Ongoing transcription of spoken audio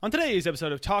On today's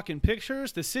episode of Talkin'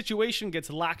 Pictures, the situation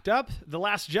gets locked up, The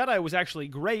Last Jedi was actually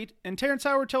great, and Terrence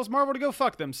Howard tells Marvel to go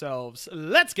fuck themselves.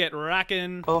 Let's get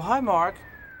rockin'. Oh, hi, Mark.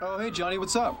 Oh, hey, Johnny,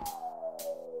 what's up?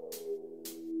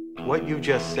 What you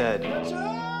just said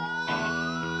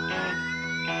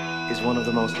is one of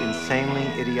the most insanely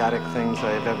idiotic things I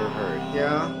have ever heard.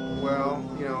 Yeah, well,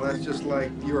 that's just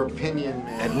like your opinion,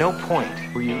 man. At no point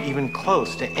were you even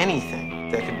close to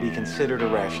anything that could be considered a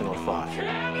rational thought.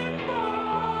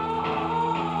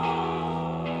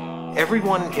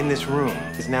 Everyone in this room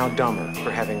is now dumber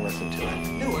for having listened to it.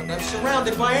 Dude, I'm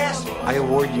surrounded by assholes. I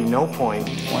award you no point.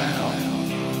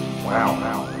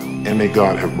 Wow. And may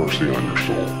God have mercy on your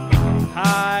soul.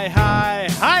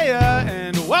 Hiya,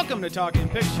 and welcome to Talkin'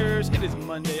 Pictures. It is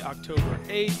Monday, October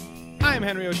 8th. I am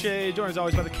Henry O'Shea, joined as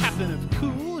always by the captain of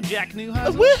cool, Jack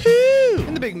Newhouse. Woohoo!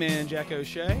 And the big man, Jack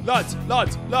O'Shea. Lads.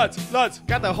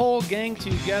 Got the whole gang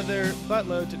together,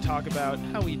 buttload to talk about.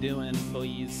 How we doing,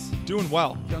 boys? Doing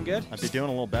well. Doing good? I'd be doing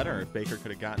a little better if Baker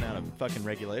could have gotten out of fucking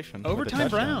regulation. with a Overtime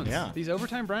touchdown. Browns. Yeah. These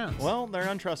overtime Browns. Well, they're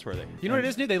untrustworthy. You know what it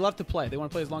is, dude? They love to play. They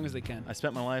want to play as long as they can. I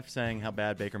spent my life saying how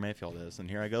bad Baker Mayfield is, and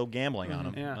here I go gambling on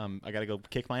him. Yeah. I got to go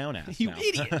kick my own ass You now.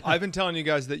 idiot. I've been telling you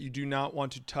guys that you do not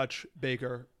want to touch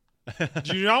Baker.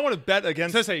 Do you not want to bet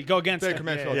against So say, go against Baker him.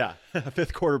 Mayfield? Yeah,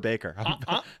 fifth quarter Baker.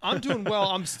 I'm doing well.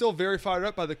 I'm still very fired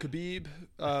up by the Khabib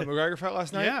McGregor fight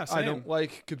last night. Yeah, same. I don't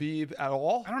like Khabib at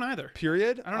all. I don't either.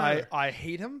 Period. I don't either. I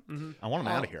hate him. I want him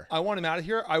out of here. I want him out of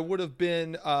here. I would have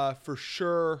been for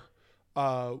sure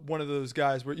one of those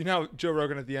guys where, you know, how Joe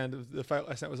Rogan at the end of the fight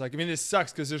last night was like, I mean, this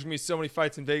sucks because there's going to be so many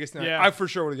fights in Vegas now. Yeah. I for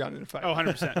sure would have gotten in a fight. Oh,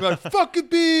 100%. I'd be like, fuck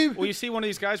Khabib. Well, you see one of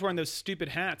these guys wearing those stupid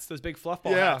hats, those big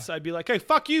fluffball Yeah. hats. I'd be like, hey,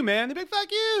 fuck you, man. They'd be like,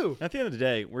 fuck you. At the end of the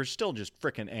day, we're still just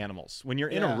freaking animals. When you're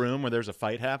in Yeah. a room where there's a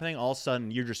fight happening, all of a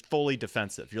sudden you're just fully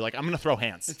defensive. You're like, I'm going to throw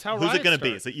hands. It's how Who's it riots going to be?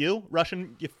 start. Is it you,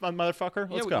 Russian you fun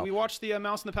motherfucker? Let's go. We watched the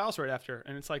Mouse in the Palace right after,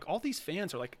 and it's like all these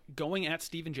fans are like going at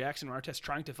Steven Jackson and Artest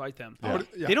trying to fight them. Yeah.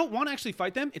 They don't want to actually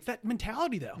fight them. It's that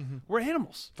mentality, though. We're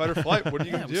animals. Fight or flight. What are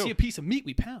you Yeah, going to we do? see a piece of meat,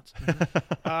 we pounce.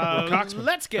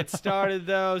 Let's get started,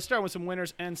 though. Start with some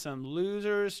winners and some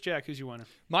losers. Jack, who's your winner?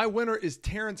 My winner is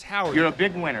Terrence Howard. You're a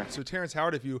big winner. So Terrence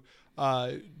Howard, if you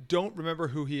don't remember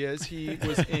who he is, he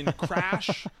was in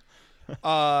Crash.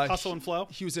 Hustle and Flow?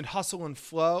 He was in Hustle and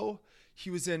Flow. He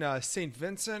was in St.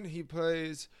 Vincent. He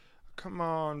plays, come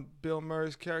on, Bill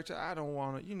Murray's character. I don't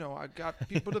want to, I got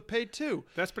people to pay too.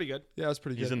 That's pretty good. Yeah, that's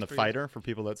pretty good. He's in The Fighter for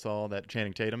people that saw that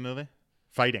Channing Tatum movie.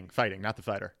 Fighting, not The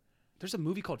Fighter. There's a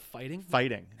movie called Fighting.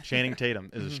 Fighting. Channing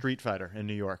Tatum is a street fighter in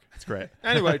New York. It's great.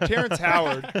 Anyway, Terrence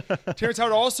Howard. Terrence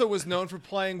Howard also was known for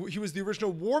playing, he was the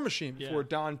original War Machine before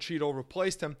Don Cheadle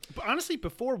replaced him. But honestly,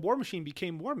 before War Machine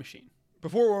became War Machine.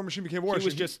 Before War Machine became War He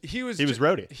Machine. was he was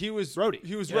Rhodey. He was Rhodey.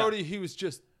 He was Yeah. Rhodey. He was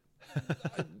just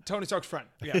Tony Stark's friend.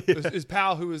 Yeah. his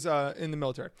pal who was in the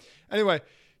military. Anyway,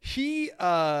 he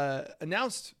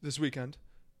announced this weekend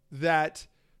that,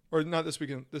 or not this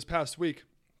weekend, this past week,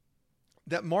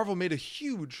 that Marvel made a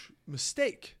huge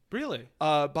mistake Really?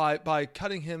 by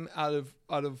cutting him out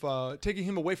of taking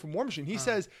him away from War Machine. He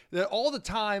says that all the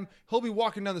time he'll be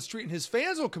walking down the street and his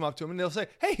fans will come up to him and they'll say,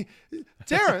 "Hey,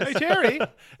 Terrence, Hey, Terry."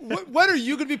 when are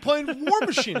you going to be playing War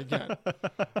Machine again?"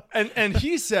 And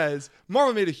he says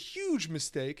Marvel made a huge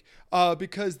mistake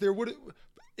because there would.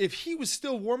 If he was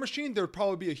still War Machine, there would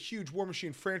probably be a huge War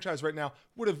Machine franchise right now.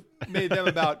 Would have made them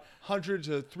about $100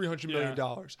 to $300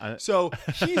 million. So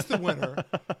he's the winner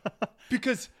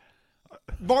because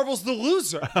Marvel's the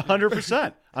loser.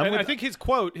 100%. And I think his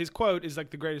quote is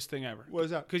like the greatest thing ever. What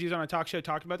is that? Because he was on a talk show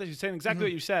talking about this. He was saying exactly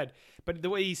what you said, but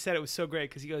the way he said it was so great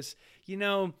because he goes,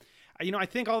 I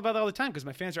think all about that all the time because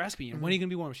my fans are asking me, when are you going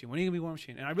to be War Machine? When are you going to be War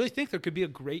Machine? And I really think there could be a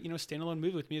great, standalone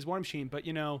movie with me as War Machine, but,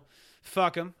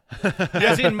 fuck him.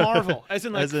 As in Marvel. As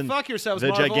in, fuck yourselves, the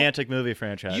Marvel. gigantic movie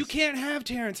franchise. You can't have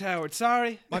Terrence Howard.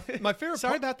 Sorry. My favorite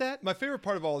Sorry about that. My favorite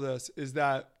part of all this is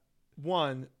that,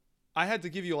 one, I had to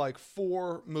give you like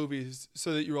 4 movies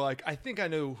so that you were like, I think I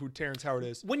know who Terrence Howard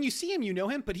is. When you see him, you know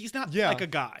him, but he's not Yeah. like a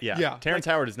guy. Yeah. Terrence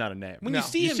Howard is not a name. When No. you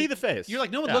see You him, see the face. You're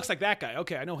like, no one Yeah. looks like that guy.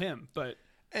 Okay, I know him, but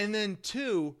And then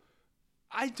 2,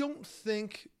 I don't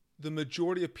think the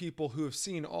majority of people who have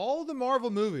seen all the Marvel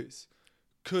movies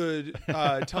could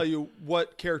tell you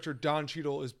what character Don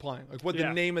Cheadle is playing, like what Yeah.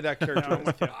 the name of that character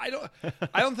is.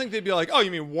 I don't think they'd be like, oh, you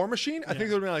mean War Machine? I think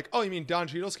they'd be like, oh, you mean Don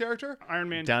Cheadle's character? Iron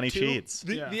Man Donnie 2? Cheats.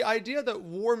 The idea that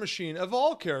War Machine of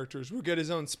all characters would get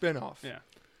his own spin-off. Yeah.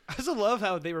 I also love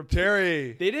how they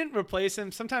Terry. They didn't replace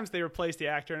him. Sometimes they replace the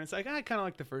actor, and it's like, I kind of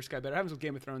like the first guy better. It happens with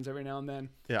Game of Thrones every now and then.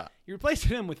 Yeah. You replaced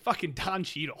him with fucking Don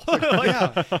Cheadle.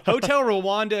 Hotel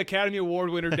Rwanda Academy Award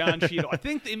winner Don Cheadle. I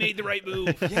think they made the right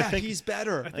move. Yeah, he's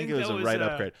better. I think it was that a was, right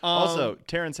upgrade. Um, Also,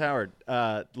 Terrence Howard,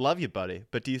 love you, buddy.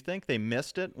 But do you think they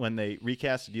missed it when they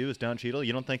recasted you as Don Cheadle?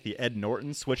 You don't think the Ed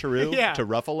Norton switcheroo Yeah. to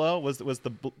Ruffalo was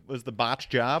the botch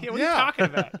job? Yeah, what are you talking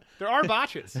about? There are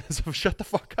botches. So shut the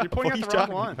fuck up. You're pointing What out are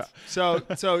the you wrong talking ones.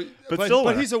 about? So, But still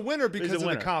winner. he's a winner He's because a of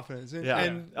winner. the confidence. And, Yeah.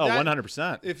 and Oh, that-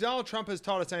 100%. If Donald Trump has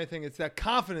taught us anything, it's that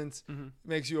confidence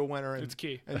makes you a winner. And, It's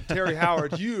key. And Terry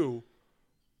Howard, you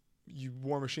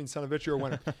War Machine son of a bitch, you're a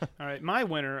winner. All right, my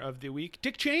winner of the week,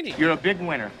 Dick Cheney. You're a big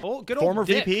winner. Good old Former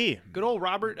Dick. VP. Good old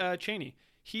Robert Cheney.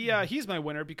 He's my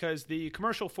winner because the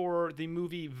commercial for the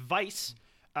movie Vice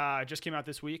just came out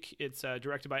this week. It's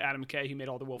directed by Adam McKay, who made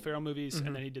all the Will Ferrell movies,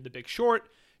 and then he did The Big Short.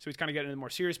 So he's kind of getting into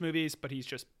more serious movies, but he's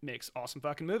just makes awesome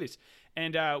fucking movies.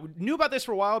 And knew about this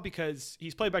for a while because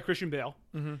he's played by Christian Bale,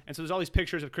 and so there's all these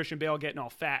pictures of Christian Bale getting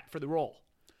all fat for the role.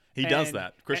 He does And-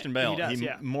 that. Christian and Bale. he does,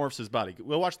 yeah. morphs his body.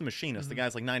 We'll watch The Machinist. The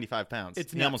guy's like 95 pounds.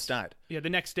 It's he nuts. almost died. Yeah, the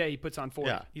next day he puts on 40.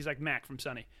 Yeah. He's like Mac from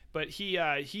Sunny. But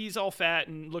he's all fat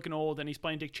and looking old, and he's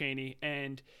playing Dick Cheney.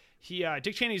 And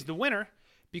Dick Cheney's the winner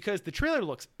because the trailer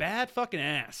looks bad fucking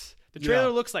ass. The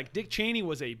trailer looks like Dick Cheney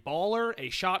was a baller, a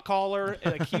shot caller,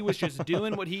 like he was just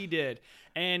doing what he did.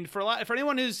 And for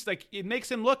anyone who's like, it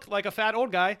makes him look like a fat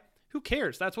old guy. Who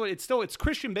cares? That's what it's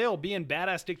Christian Bale being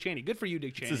badass Dick Cheney. Good for you,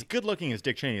 Dick Cheney. It's as good looking as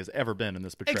Dick Cheney has ever been in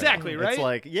this portrayal. Exactly, right? It's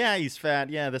like, yeah, he's fat,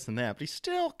 yeah, this and that, but he's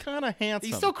still kind of handsome.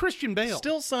 He's still Christian Bale.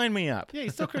 Still sign me up. Yeah,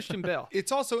 he's still Christian Bale.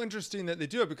 It's also interesting that they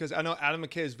do it because I know Adam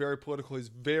McKay is very political. He's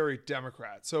very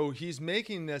Democrat. So he's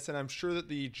making this, and I'm sure that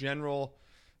the general,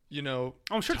 I'm sure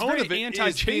it's tone very of it is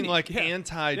anti-Cheney. being like Yeah.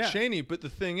 anti-Cheney. But the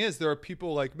thing is, there are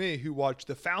people like me who watch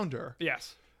The Founder.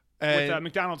 Yes. And With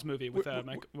McDonald's movie with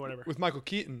whatever. With Michael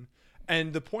Keaton.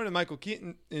 And the point of Michael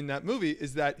Keaton in that movie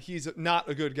is that he's not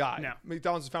a good guy. No.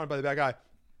 McDonald's was founded by the bad guy.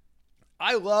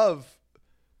 I love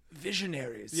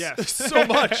visionaries Yes. so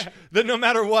much that no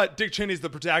matter what, Dick Cheney's the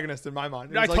protagonist in my mind.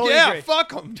 And I it's like, totally yeah, agree.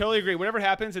 fuck him. Totally agree. Whatever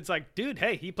happens, it's like, dude,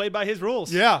 hey, he played by his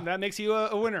rules. Yeah. That makes you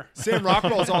a winner. Sam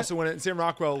Rockwell is also in it, and Sam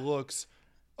Rockwell looks,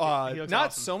 he looks not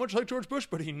awesome. so much like George Bush,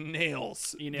 but he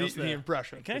nails, the the-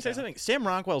 impression. Can I say something? Sam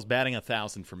Rockwell's batting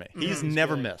 1,000 for me. He's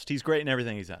never missed. He's great in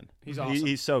everything he's in. He's awesome.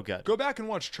 He's so good. Go back and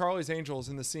watch Charlie's Angels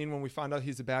in the scene when we find out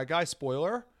he's a bad guy.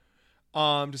 Spoiler.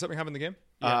 Does something happen in the game?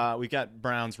 We got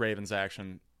Browns Ravens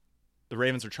action. The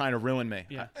Ravens are trying to ruin me.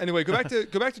 Yeah. Anyway, go back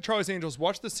to Charlie's Angels.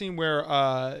 Watch the scene where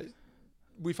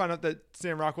we find out that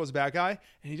Sam Rockwell's a bad guy,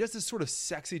 and he does this sort of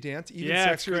sexy dance, even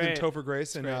Yeah, it's sexier than great. Topher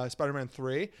Grace in Spider-Man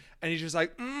 3. And he's just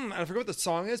like, I forget what the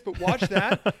song is, but watch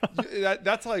that.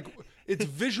 That's like, it's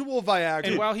visual Viagra.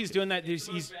 And while he's doing that,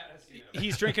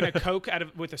 he's drinking a Coke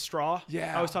with a straw.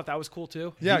 Yeah. I always thought that was cool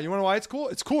too. yeah, you want to know why it's cool?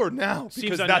 It's cooler now because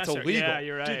Seems that's unnecessary. illegal. Yeah,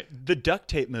 you're right. The duct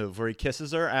tape move where he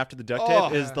kisses her after the duct Oh.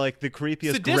 tape is like the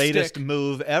creepiest, Sadistic, greatest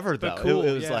move ever, though. But cool.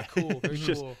 It was yeah, like, cool. Very it's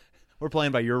just, cool. we're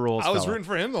playing by your rules. I was fella. rooting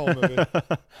for him the whole movie.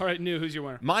 All right, New, who's your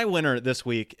winner? My winner this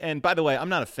week, and by the way, I'm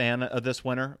not a fan of this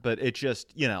winner, but it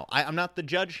just, I'm not the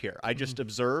judge here. I just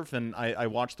observe and I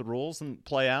watch the rules and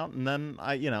play out, and then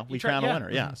we try- found a yeah.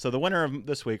 winner. Yeah. So the winner of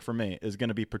this week for me is going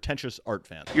to be Pretentious Art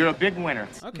Fans. You're a big winner.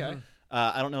 Okay.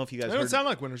 I don't know if you guys They don't heard. sound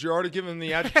like winners. You're already giving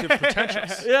the adjective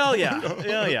pretentious. Oh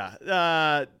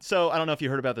yeah. So I don't know if you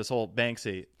heard about this whole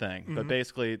Banksy thing, but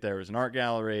basically there was an art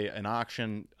gallery, an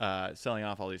auction, selling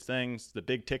off all these things. The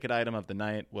big ticket item of the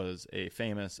night was a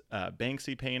famous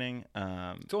Banksy painting.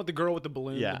 So with the girl with the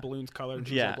balloon, Yeah. the balloon's colored.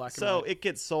 She's Yeah, all black and so white. it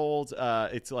gets sold.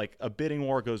 It's like a bidding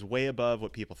war, goes way above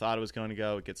what people thought it was going to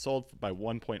go. It gets sold by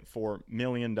 $1.4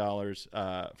 million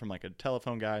from like a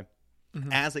telephone guy.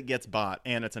 As it gets bought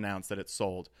and it's announced that it's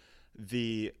sold,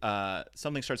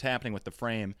 something starts happening with the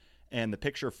frame, and the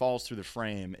picture falls through the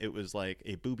frame. It was like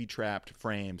a booby-trapped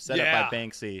frame set up by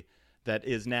Banksy that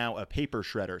is now a paper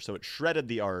shredder. So it shredded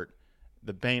the art.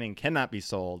 The painting cannot be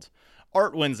sold.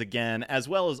 Art wins again, as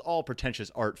well as all Pretentious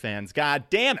Art fans. God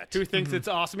damn it! Who thinks it's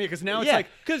awesome? Yeah, because now it's Yeah, like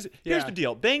because here's yeah. the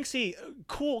deal. Banksy,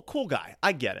 cool guy.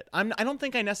 I get it. I don't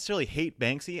think I necessarily hate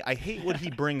Banksy. I hate what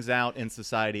he brings out in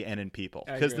society and in people.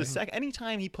 I Because agree.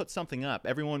 anytime he puts something up,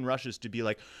 everyone rushes to be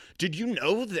like, "Did you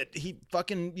know that he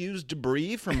fucking used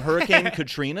debris from Hurricane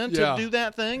Katrina to Yeah. do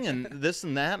that thing and this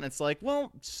and that?" And it's like,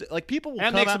 well, like people will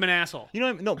that come makes out, him an asshole. You know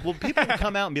what I mean? No, well, people will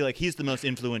come out and be like, "He's the most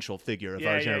influential figure of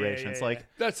Yeah, our yeah, generation." yeah, It's yeah, like. yeah.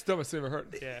 That's the dumbest thing I've ever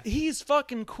heard. Yeah. He's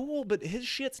fucking cool, but his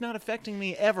shit's not affecting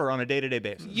me ever on a day-to-day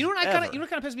basis. You know what Ever.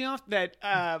 kind of pissed me off that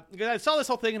because I saw this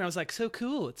whole thing and I was like, so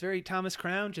cool. It's very Thomas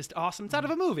Crown, just awesome. It's out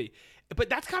of a movie, but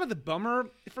that's kind of the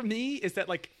bummer for me is that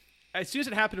like as soon as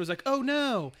it happened, it was like, oh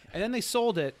no, and then they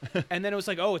sold it, and then it was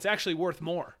like, oh, it's actually worth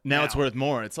more. Now it's worth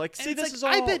more. It's like, And see, it's this like, is all.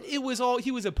 I bet it was all.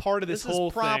 He was a part of this whole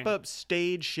is prop thing. up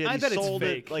stage shit. I He bet it's sold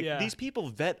fake, it. Like yeah. these people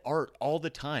vet art all the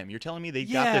time. You're telling me they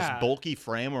got Yeah. this bulky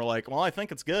frame? We're like, well, I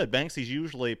think it's good. Banksy's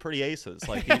usually pretty aces.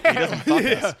 Like he doesn't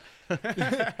fuck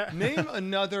us. Name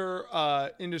another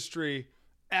industry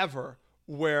ever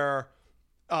where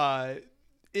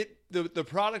the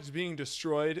product being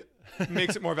destroyed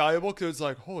makes it more valuable because it's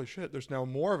like, holy shit, there's now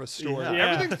more of a story.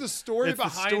 Yeah. Everything's the story It's the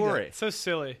behind story. it. It's so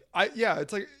silly.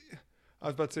 It's like I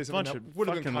was about to say something Bunch that of would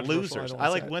have been fucking controversial. losers. don't I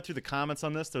wanna like say it. went through the comments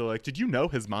on this. They're like, "Did you know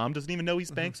his mom doesn't even know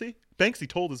he's Banksy? Banksy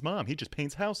told his mom. He just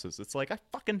paints houses." It's like I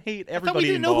fucking hate I thought everybody we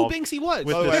didn't know who involved Banksy was.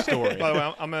 with By the this way- story. By the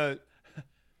way, I'm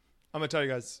gonna tell you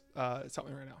guys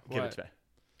something right now. Give What? it to me.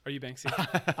 Are you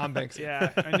Banksy? I'm Banksy.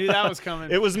 Yeah, I knew that was coming.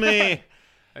 It was me.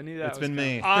 I knew that. It's was been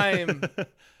coming. me. I'm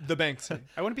the Banksy.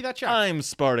 I wouldn't be that shocked. I'm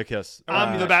Spartacus.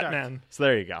 I'm the shocked. Batman. So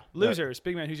there you go. Losers,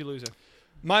 big man. Who's your loser?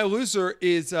 My loser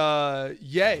is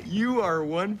Ye. You are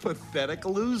one pathetic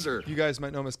loser. You guys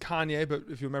might know him as Kanye, but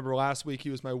if you remember last week, he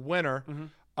was my winner.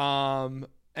 I'm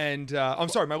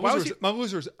sorry, my was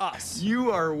loser is Us.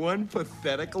 You are one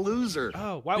pathetic loser.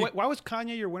 Oh, why was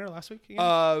Kanye your winner last week?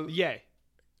 Again? Yay.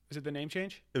 Was it the name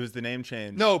change? It was the name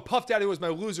change. No, Puff Daddy was my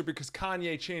loser because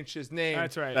Kanye changed his name.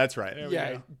 That's right. That's right. There we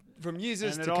Yeah, go. from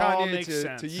Yeezus And to it all Kanye makes to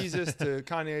sense. Yeezus to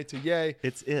Kanye to Ye.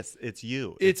 It's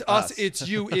you. It's us, it's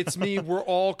you, it's me. We're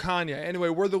all Kanye. Anyway,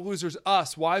 we're the losers,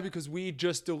 us. Why? Because we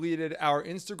just deleted our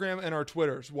Instagram and our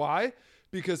Twitters. Why?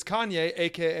 Because Kanye,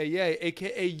 aka Ye,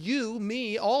 aka you,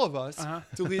 me, all of us,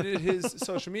 deleted his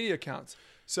social media accounts.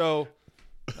 So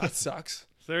that sucks.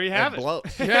 So there you have it. blows.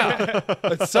 Yeah,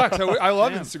 it sucks. I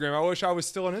love Instagram. I wish I was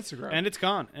still on Instagram. And it's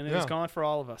gone. And it's Yeah. gone for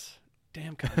all of us.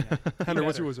 Damn Kanye. Henry,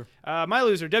 what's your loser? My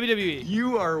loser, WWE.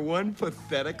 You are one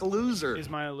pathetic loser. Is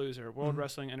my loser. World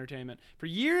Wrestling Entertainment. For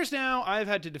years now, I've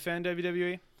had to defend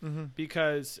WWE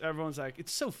because everyone's like,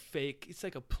 it's so fake. It's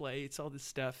like a play. It's all this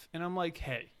stuff. And I'm like,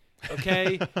 hey,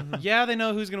 okay, yeah, they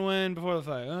know who's going to win before the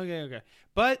fight. Okay.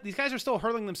 But these guys are still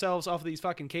hurling themselves off of these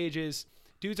fucking cages.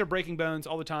 Dudes are breaking bones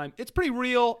all the time. It's pretty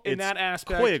real in It's that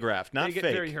aspect. choreographed, not They get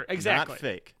fake. very hurt. Exactly. Not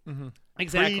fake.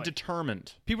 Exactly.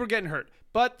 Predetermined. People are getting hurt.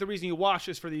 But the reason you watch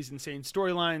is for these insane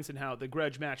storylines and how the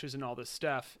grudge matches and all this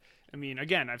stuff. I mean,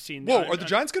 again, I've seen. Whoa, are the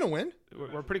Giants going to win?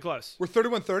 We're pretty close. We're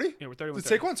 31-30? Yeah, we're 31-30. Did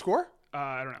Saquon score?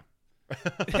 I don't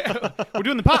know. We're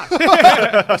doing the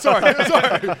pod. Sorry.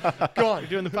 Go on. We're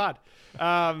doing the pod.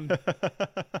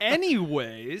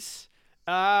 Anyways,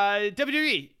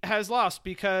 WWE has lost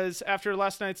because after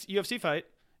last night's UFC fight,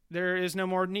 there is no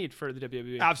more need for the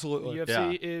WWE. Absolutely. The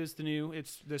UFC is the new.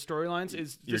 It's the storylines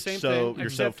is the You're same so- thing. you're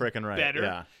so except freaking right, Better.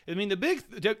 yeah. I mean, the big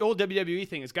old WWE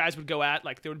thing is guys would go at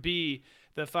like there would be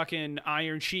the fucking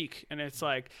Iron Sheik, and it's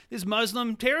like this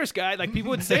Muslim terrorist guy. Like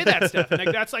people would say that stuff, and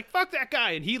like that's like fuck that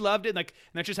guy, and he loved it. And, like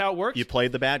and that's just how it works. You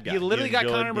played the bad guy. You literally got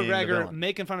enjoyed Conor being the McGregor villain.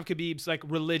 making fun of Khabib's like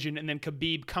religion, and then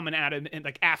Khabib coming at him and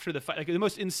like after the fight, like the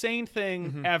most insane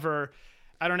thing ever.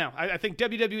 I don't know. I think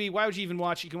WWE. Why would you even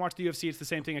watch? You can watch the UFC. It's the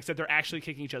same thing, except they're actually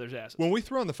kicking each other's asses. When we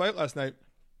threw on the fight last night,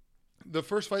 the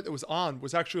first fight that was on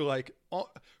was actually like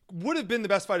would have been the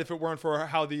best fight if it weren't for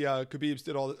how the Khabibs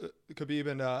did all Khabib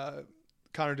and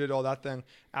Conor did all that thing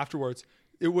afterwards.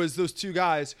 It was those two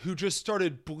guys who just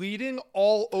started bleeding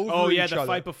all over each other. the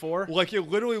fight before. Like it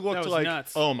literally looked That was like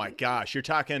nuts. Oh my gosh, you're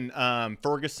talking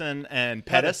Ferguson and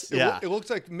Pettis. Pettis. It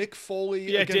looked like Mick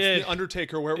Foley Yeah, it against did. the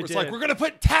Undertaker, where it It was like did. we're gonna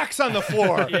put tacks on the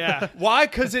floor. Yeah. Why?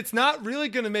 Because it's not really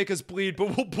gonna make us bleed,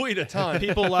 but we'll bleed a ton.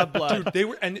 People love blood. Dude, they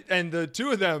were, and the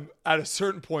two of them at a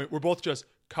certain point were both just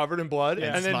covered in blood,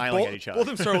 and then smiling both, at each other. both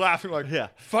of them started laughing like, Yeah.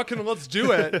 "Fucking let's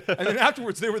do it!" And then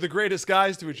afterwards, they were the greatest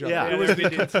guys to each other. Yeah. It was the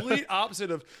complete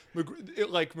opposite of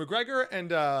McGregor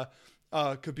and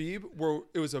Khabib.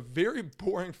 It was a very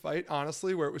boring fight,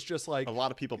 honestly, where it was just like A lot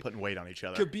of people putting weight on each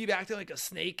other. Khabib acting like a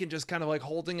snake and just kind of like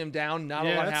holding him down, not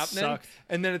Yeah, a lot that happening. sucked.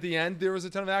 And then at the end, there was a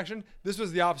ton of action. This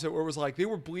was the opposite, where it was like they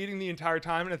were bleeding the entire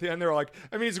time, and at the end, they were like,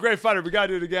 "I mean, he's a great fighter. We got to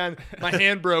do it again." My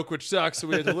hand broke, which sucks, so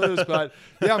we had to lose. But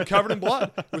yeah, I'm covered in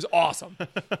blood. It was awesome.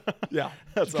 Yeah,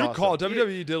 That's good awesome. call.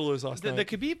 WWE did lose last The night.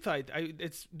 Khabib fight,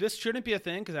 this shouldn't be a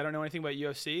thing because I don't know anything about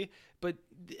UFC, but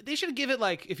they should give it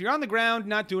like if you're on the ground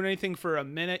not doing anything for a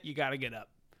minute, you got to get up.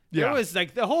 Yeah. It was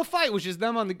like the whole fight was just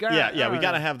them on the ground. Yeah, we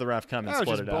got to have the ref come and That was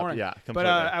split just it up. boring. Yeah, but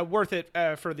completely. worth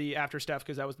it for the after stuff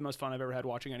because that was the most fun I've ever had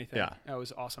watching anything. Yeah. That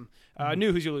was awesome.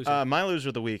 New, who's your loser? My loser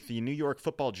of the week, the New York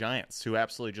Football Giants, who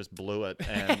absolutely just blew it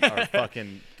and are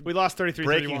fucking We lost 33-31.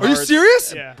 breaking Are hearts. you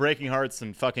serious? Yeah. Breaking hearts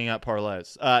and fucking up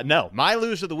parlays. No, my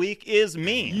loser of the week is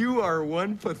me. You are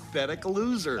one pathetic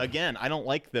loser. Again, I don't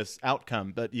like this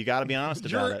outcome, but you got to be honest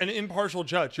about You're it. an impartial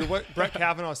judge. You're what Brett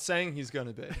Kavanaugh's saying he's going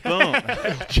to be. Boom.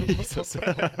 Jesus.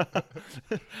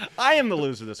 I am the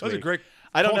loser this That was a week. great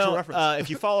I don't cultural know reference. if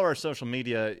you follow our social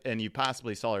media and you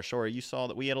possibly saw our story, you saw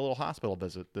that we had a little hospital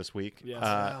visit this week.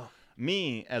 Yes.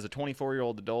 Me, as a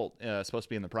 24-year-old adult, supposed to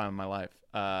be in the prime of my life,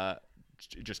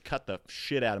 just cut the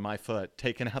shit out of my foot,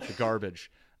 taking out the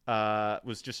garbage.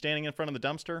 Was just standing in front of the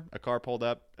dumpster. A car pulled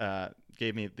up,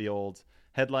 gave me the old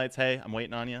headlights. Hey, I'm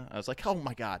waiting on you. I was like, oh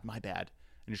my God, my bad.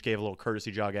 And just gave a little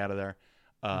courtesy jog out of there.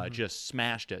 Just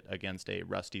smashed it against a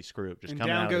rusty screw. Just And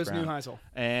coming down out goes of the ground. Neuheisel.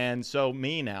 And so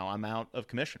me now, I'm out of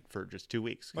commission for just 2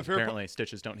 weeks. 'Cause My favorite apparently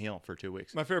stitches don't heal for 2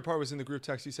 weeks. My favorite part was in the group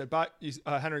text. You said,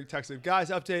 Henry texted,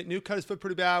 guys, update. New cut his foot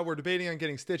pretty bad. We're debating on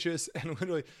getting stitches. And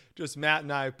literally, just Matt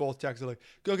and I both texted, like,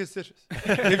 go get stitches.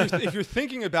 if you're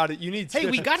thinking about it, you need Hey,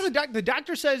 stitches. we got to the doctor. The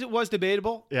doctor says it was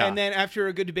debatable. Yeah. And then after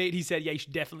a good debate, he said, yeah, you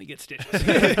should definitely get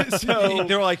stitches. So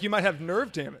They were like, you might have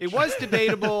nerve damage. it was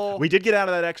debatable. We did get out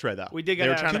of that X-ray though. We did get They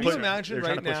were out of trying that. to Can you push- imagine they were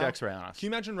trying right to push now? X-ray on us. Can you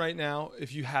imagine right now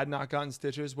if you had not gotten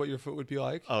stitches, what your foot would be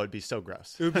like? Oh, it'd be so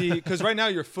gross. It would be because right now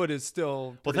your foot is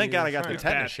still. Well, thank God I got the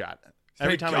inflamed. tetanus shot.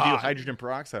 Every Thank time I do God. hydrogen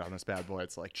peroxide on this bad boy,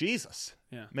 it's like, Jesus.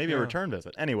 Yeah. Maybe a return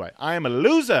visit. Anyway, I am a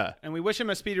loser. And we wish him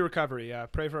a speedy recovery.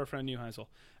 Pray for our friend Neuheisel.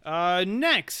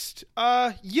 Next,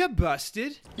 you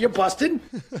busted. You busted?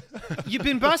 You've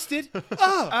been busted.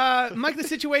 Mike, the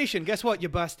situation. Guess what? You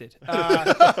busted.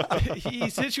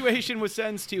 Situation was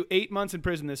sentenced to 8 months in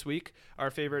prison this week.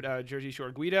 Our favorite Jersey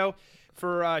Shore Guido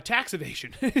for tax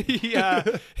evasion. Just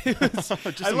I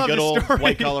some love good this old story.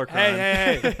 white collar crime.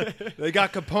 Hey, they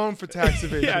got Capone for tax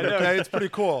evasion. Yeah, I know. Okay, it's pretty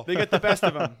cool. They get the best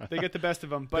of them. They get the best of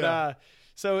them. But Yeah.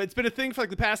 so it's been a thing for like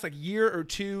the past like year or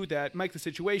two that Mike the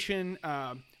Situation,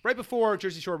 right before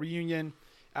Jersey Shore reunion,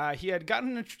 he had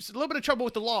gotten in a little bit of trouble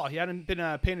with the law. He hadn't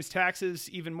been paying his taxes.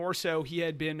 Even more so, he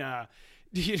had been.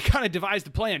 He had kind of devised a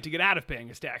plan to get out of paying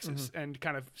his taxes and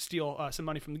kind of steal some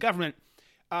money from the government.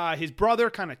 His brother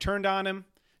kind of turned on him,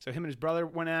 so him and his brother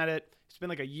went at it. It's been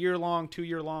like a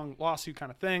 2-year-long lawsuit kind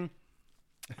of thing.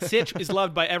 Sitch is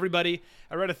loved by everybody.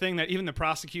 I read a thing that even the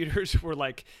prosecutors were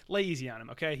like, lay easy on him,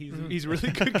 okay? He's a really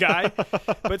good guy.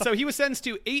 But so he was sentenced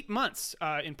to 8 months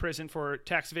in prison for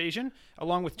tax evasion,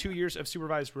 along with 2 years of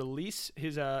supervised release.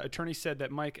 His attorney said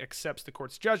that Mike accepts the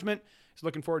court's judgment. He's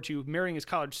looking forward to marrying his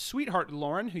college sweetheart,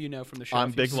 Lauren, who you know from the show. I'm a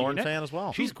if big you've seen Lauren it. fan as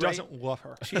well. She's Who great. doesn't love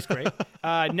her? She's great.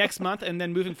 Next month, and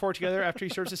then moving forward together after he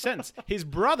serves his sentence. His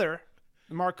brother,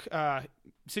 Mark,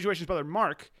 Situation's brother,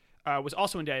 Mark, was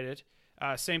also indicted.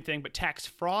 Same thing, but tax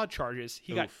fraud charges.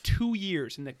 He got 2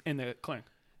 years in the clink.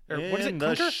 Or what is it? In the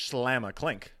Clinker? slamma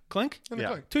clink. Clink? the Yeah.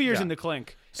 clink. 2 years Yeah. in the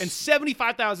clink. And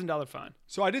 $75,000 fine.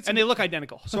 So I did. Some, And they look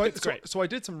identical. So It's great. So I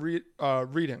did some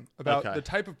reading about Okay. the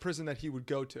type of prison that he would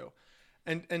go to,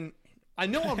 and I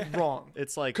know I'm wrong.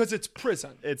 It's like because it's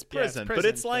prison. it's Yeah, it's prison, prison, but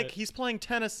it's like but- he's playing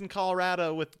tennis in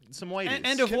Colorado with some whiteys.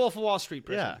 And a Wolf of Wall Street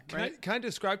prison. Yeah. Right? Can I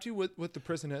describe to you what the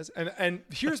prison is? And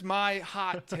here's my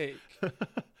hot take.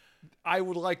 I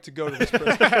would like to go to this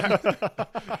prison.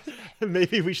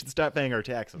 Maybe we should stop paying our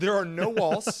taxes. There are no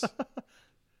walls.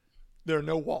 There are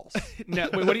no walls. No,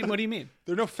 wait, what do you mean?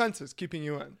 There are no fences keeping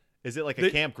you in. Is it like a They-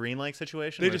 Camp Green Lake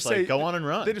situation? They where just it's like, say go on and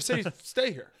run. They just say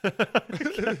stay here.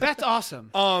 That's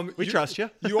awesome. we trust you.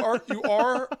 You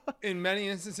are in many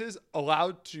instances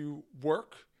allowed to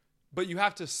work, but you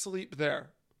have to sleep there.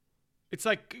 It's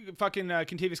like fucking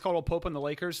Contavious Caldwell Pope on the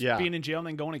Lakers Yeah. being in jail and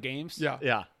then going to games. Yeah.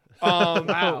 Yeah.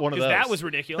 Wow. One of 'Cause that those. was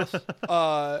ridiculous. He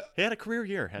had a career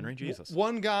year, Henry. Jesus.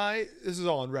 One guy, this is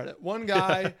all on Reddit. One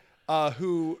guy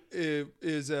who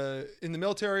is in the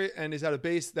military and is at a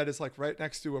base that is like right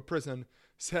next to a prison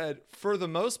said, for the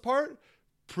most part,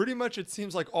 pretty much it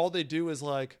seems like all they do is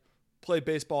like play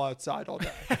baseball outside all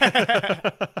day.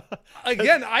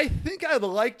 Again, I think I'd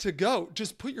like to go.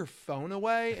 Just put your phone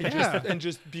away and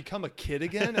just become a kid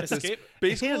again at this Escape.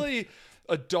 basically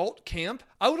adult camp.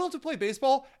 I would love to play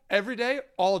baseball every day,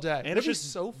 all day. And It'd it's be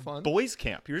just so fun. Boys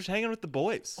camp. You're just hanging with the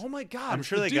boys. Oh my God. I'm it's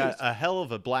sure the they got dudes. a hell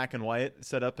of a black and white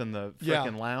set up in the Yeah.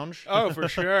 freaking lounge. Oh, for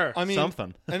sure. I mean,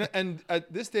 Something. And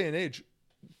at this day and age,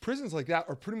 prisons like that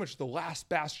are pretty much the last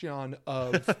bastion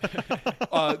of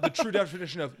the true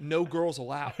definition of no girls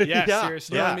allowed. Yeah, Yeah.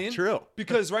 seriously. You know Yeah. what I mean? True.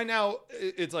 Because right now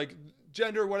it's like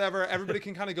gender, whatever, everybody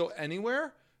can kind of go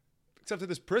anywhere. except at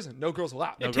this prison. No girls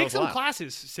allowed. Yeah, No take girls some allowed.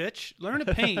 classes, Sitch. Learn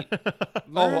to paint.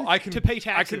 Learn I can to pay I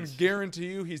taxes. can guarantee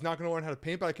you he's not going to learn how to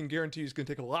paint, but I can guarantee he's going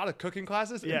to take a lot of cooking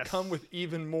classes and Yes. come with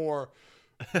even more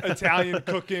Italian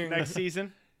cooking Next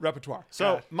season. repertoire.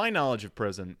 So my knowledge of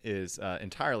prison is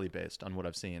entirely based on what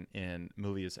I've seen in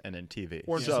movies and in TV.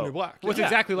 Orange is so, the New Black. What's Yeah.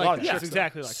 exactly A lot like of that? chicks, It's though.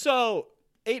 exactly like So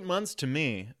 8 months to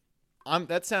me,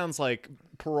 that sounds like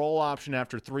parole option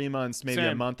after 3 months, maybe a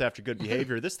Same. month after good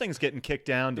behavior. This thing's getting kicked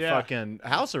down to Yeah. fucking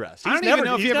house arrest. I He's don't even never,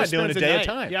 know if he's he ever not doing a spends a day of night.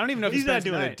 time. Yeah, I don't even know if he he's not spends a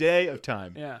doing a night. day of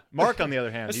time. Yeah. Mark, on the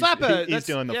other hand, Slap he's that's-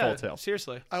 doing the yeah, full tilt.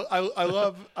 Seriously. I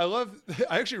love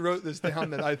I actually wrote this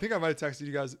down that I think I might have texted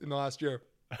you guys in the last year.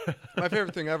 My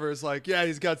favorite thing ever is like, yeah,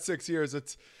 he's got 6 years.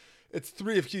 It's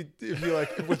 3 if you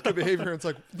like with good behavior. And it's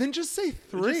like, then just say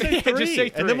 3. Just say Yeah, three, just say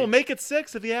and then 3. we'll make it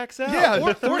 6 if he acts out. Yeah,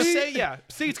 Or three-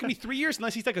 say it's gonna be 3 years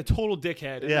unless he's like a total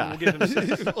dickhead. And Yeah. then we'll give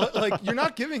him 6. Like you're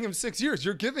not giving him 6 years.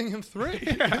 You're giving him 3.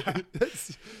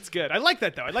 That's, It's good. I like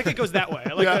that though. I like it goes that way.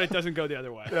 I like Yeah. that it doesn't go the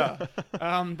other way. yeah.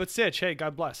 But Sitch, hey,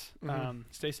 God bless.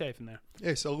 Stay safe in there.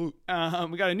 Hey, salute.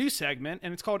 We got a new segment,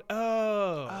 and it's called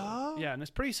Oh. Yeah, and it's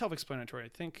pretty self-explanatory. I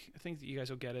think that you guys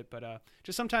will get it, but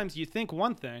just sometimes you think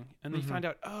one thing, and then you find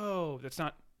out, oh, that's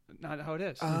not how it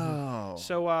is. Oh.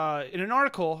 So in an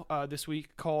article this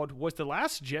week called "Was the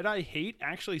Last Jedi Hate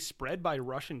Actually Spread by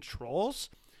Russian Trolls?"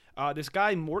 This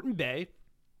guy Morton Bay,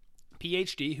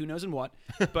 PhD, who knows in what,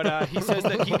 but he says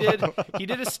that he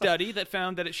did a study that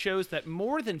found that it shows that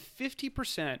more than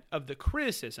 50% of the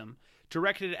criticism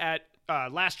directed at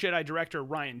Last Jedi director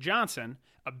Rian Johnson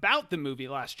about the movie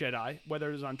Last Jedi, whether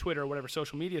it was on Twitter or whatever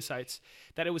social media sites,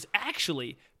 that it was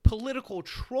actually political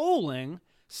trolling,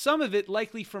 some of it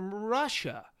likely from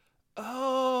Russia.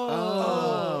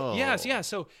 Oh. Yes, yeah.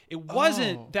 So it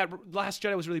wasn't that Last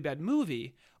Jedi was a really bad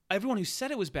movie. Everyone who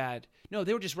said it was bad, no,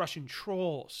 they were just Russian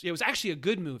trolls. Yeah, it was actually a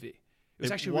good movie. It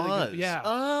was actually really good. Yeah.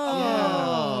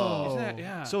 Oh. Isn't that-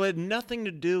 yeah. So it had nothing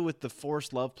to do with the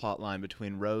forced love plot line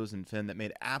between Rose and Finn that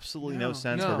made absolutely no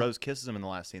sense. no. Where Rose kisses him in the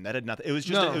last scene. That had nothing. It was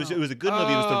just No. it was a good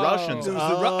movie. It was the Russians. It was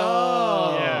the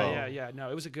oh. Yeah. No,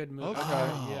 it was a good movie. Okay.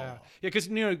 Yeah, because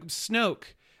Snoke.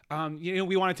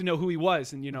 We wanted to know who he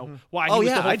was and why he Oh, was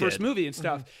yeah, the whole I first did. movie and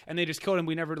stuff, and they just killed him.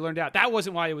 We never learned out. That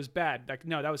wasn't why it was bad. Like,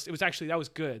 no, that was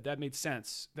good. That made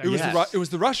sense. It was Yes. it was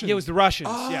the Russians. Yeah, it was the Russians.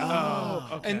 Yeah.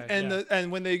 Oh, okay.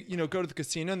 And when they go to the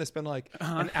casino and they spend like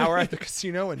an hour at the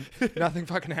casino and nothing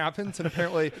fucking happens, and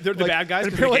apparently They're the bad guys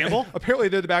and 'cause they apparently- gamble? Apparently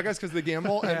they're the bad guys because they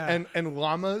gamble, Yeah. and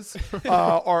llamas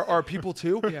are people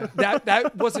too. Yeah.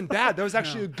 That wasn't bad. That was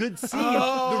actually a good scene.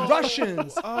 The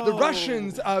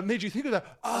Russians made you think of that.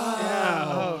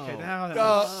 okay. Now that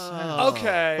makes sense.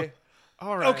 Okay.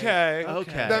 All right. Okay.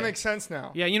 Okay. That makes sense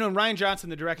now. Yeah, Ryan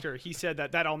Johnson, the director, he said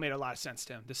that all made a lot of sense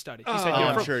to him. The study. He said,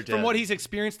 I'm from, sure it from did. what he's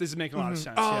experienced, this is making a lot of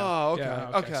sense. Oh, okay.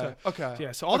 Yeah, Okay. Okay.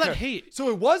 Yeah. So all that Okay. hate. So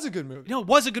it was a good movie. No, it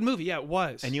was a good movie. Yeah, it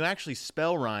was. And you actually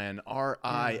spell Ryan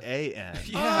Rian.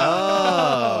 Yeah.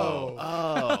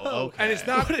 Oh. Okay. And it's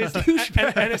not What a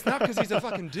douchebag. and it's not because he's a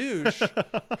fucking douche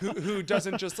who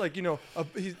doesn't just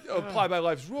he's apply by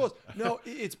life's rules. No,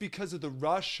 it's because of the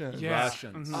Russians. Yeah.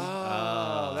 Russians.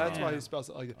 Oh, that's why Yeah. he spells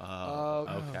it like that.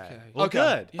 Okay. Well, Okay.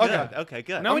 good. Okay. Good. Okay.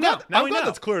 Good. Now we I'm know. glad- Now I'm we glad know.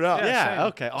 that's cleared up. Yeah. same.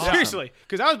 Okay. Awesome. Seriously,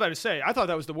 because I was about to say, I thought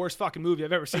that was the worst fucking movie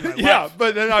I've ever seen in my Yeah, life.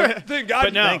 but then thank God.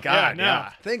 But no, Thank God, no.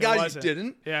 yeah. Thank It God you wasn't.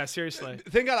 didn't. Yeah, seriously.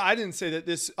 Thank God I didn't say that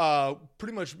this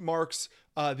pretty much marks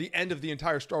the end of the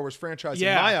entire Star Wars franchise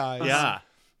Yeah. in my eyes. Yeah.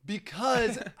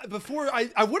 Because before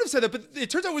I would have said that, but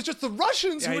it turns out it was just the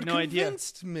Russians Yeah, who I had had no idea.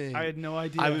 convinced me. I had no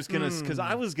idea. I was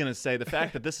gonna say the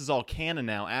fact that this is all canon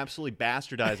now absolutely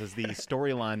bastardizes the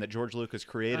storyline that George Lucas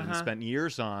created and spent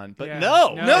years on. But Yeah.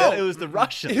 no, No. it was the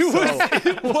Russians. It was, so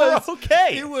it we're was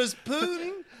okay. It was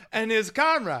Putin and his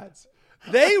comrades.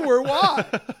 They were why.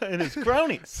 and his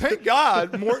cronies, Thank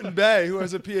God Morton Bay, who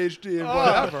has a PhD in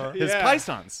whatever, his Yeah.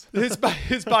 paisans. his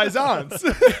paisans.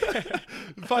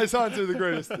 Paisans are the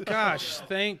greatest. Gosh,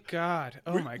 thank God.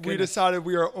 Oh my We goodness. decided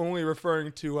we are only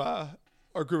referring to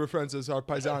our group of friends as our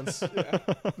paisans.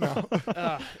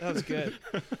 That was good.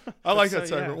 I like So, that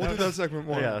segment. yeah, We'll do that segment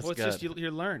more. Yeah. That's Well, it's just good. you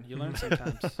learn. You learn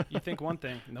sometimes. You think one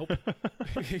thing. Nope.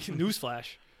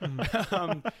 Newsflash.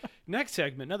 Next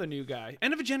segment, another new guy.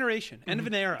 End of a generation. End of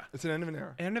an era. It's an end of an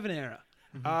era. End of an era.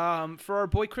 For our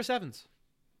boy Chris Evans.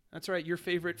 That's right. Your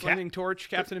favorite Flaming Torch,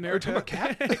 Captain America. talking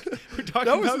about Cap? We're talking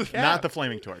That was about the- Cap. Not the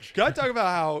flaming torch. Can I talk about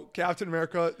how Captain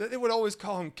America, they would always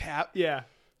call him Cap? Yeah.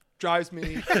 Drives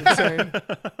me insane.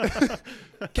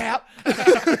 Cap.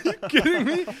 Are you kidding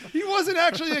me? He wasn't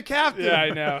actually a captain. Yeah, I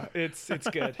know. It's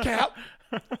good. Cap.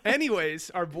 Anyways,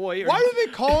 our boy. Why are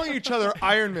they calling each other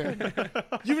Iron Man?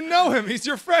 You know him. He's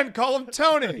your friend. Call him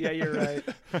Tony. Yeah, you're right.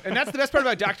 And that's the best part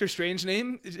about Doctor Strange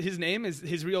name.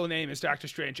 His real name is Doctor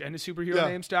Strange, and his superhero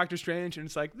name's Doctor Strange. And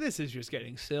it's like, this is just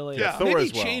getting silly. Yeah. Thor Maybe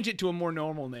as well. change it to a more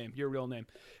normal name, your real name.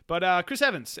 But Chris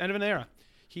Evans, end of an era.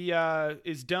 He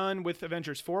is done with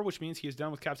Avengers 4, which means he is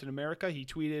done with Captain America. He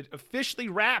tweeted, officially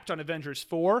wrapped on Avengers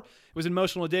 4. It was an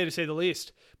emotional day, to say the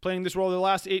least. Playing this role the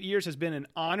last 8 years has been an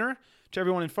honor. To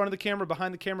everyone in front of the camera,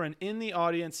 behind the camera, and in the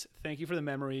audience, thank you for the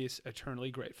memories. Eternally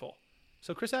grateful.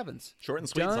 So Chris Evans. Short and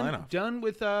sweet sign-off. Done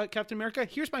with Captain America.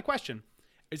 Here's my question.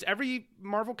 Is every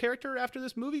Marvel character after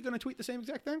this movie going to tweet the same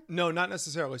exact thing? No, not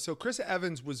necessarily. So Chris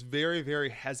Evans was very, very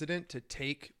hesitant to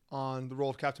take on the role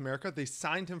of Captain America. They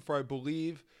signed him for, I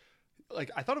believe,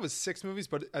 I thought it was 6 movies,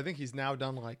 but I think he's now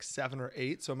done 7 or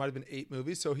 8. So it might have been 8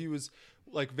 movies. So he was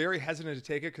very hesitant to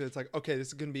take it because it's okay, this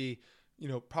is going to be,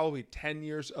 probably 10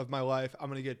 years of my life. I'm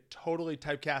going to get totally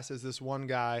typecast as this one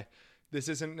guy. This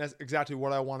isn't exactly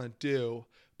what I want to do.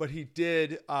 But he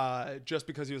did just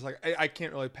because he was I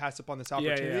can't really pass up on this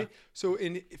opportunity. Yeah. So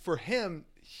for him,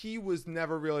 he was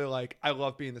never really I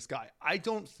love being this guy. I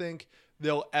don't think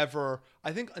they'll ever,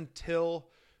 I think until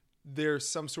there's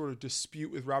some sort of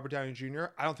dispute with Robert Downey Jr.,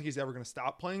 I don't think he's ever going to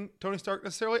stop playing Tony Stark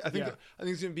necessarily. I think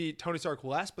it's going to be Tony Stark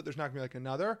less, but there's not going to be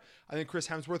another. I think Chris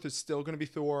Hemsworth is still going to be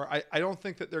Thor. I don't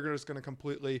think that they're just going to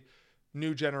completely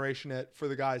new generation it for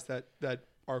the guys that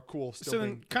are cool still. So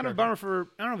then kind of bummer for,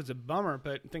 I don't know if it's a bummer,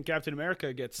 but I think Captain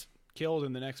America gets killed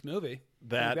in the next movie.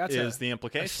 That is the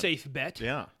implication. A safe bet.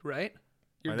 Yeah. Right?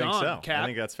 You're I gone, think so. Cap. I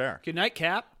think that's fair. Good night,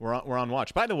 Cap. We're on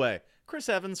watch. By the way, Chris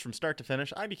Evans, from start to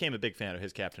finish, I became a big fan of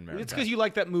his Captain America. It's because you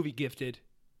like that movie Gifted.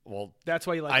 Well, That's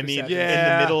why you like I Chris mean, Evans.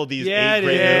 in the middle of these 8 great it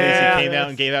movies, is. he came out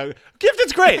and gave out.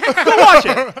 Gifted's great. Go watch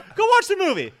it. Go watch the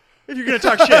movie. If you're gonna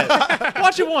talk shit,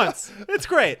 watch it once. It's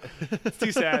great. It's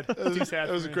too sad. It's too sad.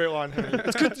 That was for a me. great line.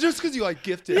 It's just because you like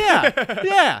Gifted.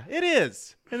 Yeah, it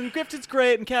is. And Gifted's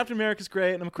great, and Captain America's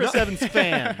great, and I'm a Chris Evans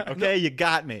fan. Okay, you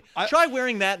got me. Try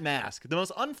wearing that mask, the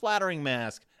most unflattering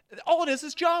mask. All it is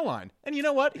jawline. And you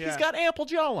know what? Yeah. He's got ample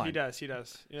jawline. He does. Yeah,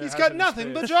 He's has got in his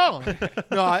nothing but face.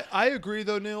 jawline. No, I agree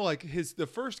though, Neil. The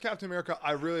first Captain America,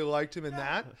 I really liked him in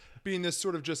that, being this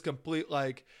sort of just complete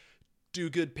do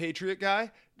good patriot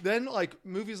guy. Then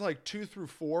movies 2 through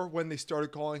 4, when they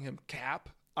started calling him Cap,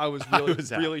 I was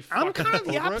really I'm fucking kind of the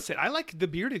over it. opposite. I like the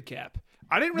bearded Cap.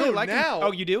 I didn't really No, like now. him.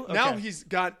 Oh, you do? Now Okay. he's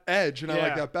got edge, and I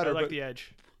like that better. I like but the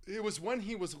edge. it was when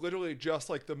he was literally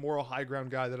just the moral high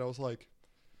ground guy that I was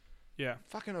Yeah.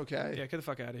 fucking okay. Yeah, get the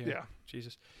fuck out of here. Yeah.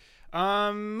 Jesus.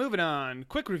 Moving on.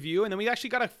 Quick review, and then we actually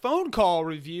got a phone call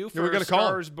review for we got a call.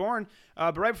 Stars Born.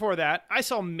 But right before that, I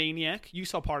saw Maniac. You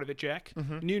saw part of it, Jack.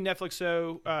 Mm-hmm. New Netflix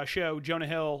show, Jonah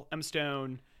Hill, Emma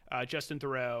Stone, Justin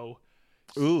Theroux.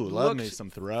 Ooh, love me Looks- some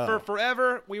Thoreau. For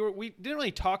forever, we didn't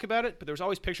really talk about it, but there was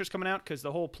always pictures coming out because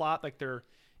the whole plot, they're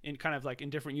in kind of in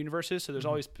different universes. So there's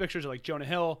always pictures of Jonah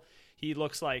Hill. He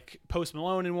looks like Post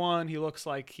Malone in one. He looks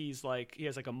like he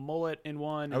has a mullet in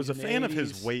one. I was a in the fan of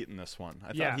his 80s. weight in this one.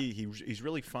 I Yeah. thought he's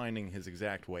really finding his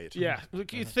exact weight. Yeah,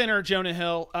 thinner Jonah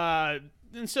Hill.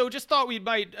 And so just thought we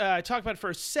might talk about it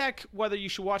for a sec, whether you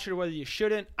should watch it or whether you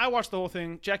shouldn't. I watched the whole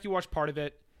thing. Jack, you watched part of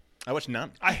it. I watched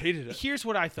none. I hated it. Here's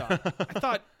what I thought. I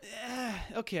thought,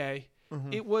 okay.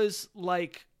 It was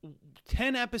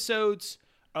 10 episodes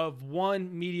of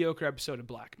one mediocre episode of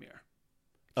Black Mirror.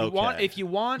 If you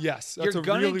want, Yes, that's you're a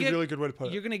gonna really, get, really good way to put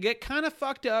it. You're gonna get kind of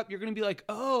fucked up. You're gonna be like,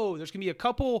 oh, there's gonna be a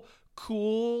couple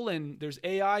cool, and there's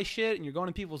AI shit, and you're going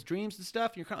in people's dreams and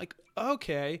stuff. And you're kind of like,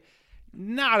 okay,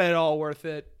 not at all worth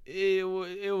it. It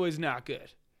was not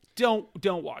good. Don't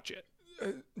watch it.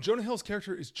 Jonah Hill's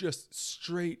character is just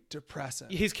straight depressing.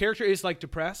 His character is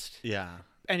depressed, Yeah.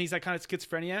 and he's kind of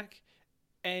schizophrenic,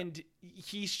 and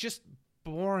he's just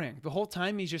boring the whole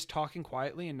time. He's just talking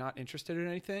quietly and not interested in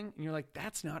anything, and you're like,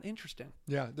 that's not interesting.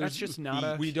 Yeah, That's just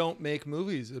not we don't make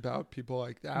movies about people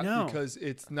like that No. because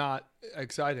it's not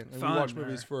exciting. And we Fun, watch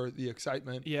movies or- for the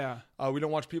excitement. Yeah, We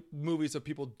don't watch movies of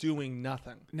people doing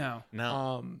nothing. no.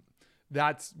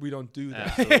 We don't do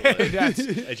that. Absolutely. That's,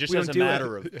 It's just we as don't a do it.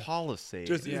 matter of policy.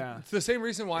 Just, Yeah. It's the same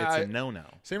reason why it's a no-no.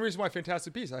 Same reason why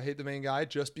Fantastic Beasts. I hate the main guy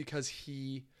just because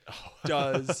he Oh.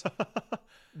 does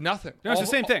nothing. No, it's the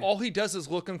same thing. All he does is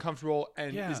look uncomfortable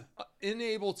and Yeah. is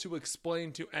unable to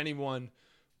explain to anyone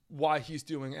why he's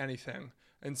doing anything.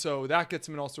 And so that gets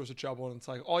him in all sorts of trouble. And it's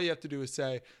all you have to do is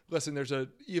say, listen, there's an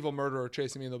evil murderer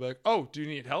chasing me. And they'll be like, oh, do you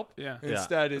need help? Yeah. And Yeah.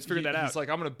 instead, Let's figure that out. he's like,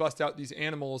 I'm going to bust out these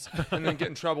animals and then get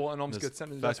in trouble and almost This get sent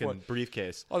to the next fucking one.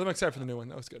 briefcase. Oh, I'm excited for the new one.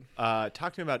 That was good.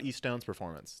 Talk to me about E. Stone's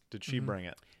performance. Did she bring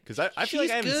it? Because I feel like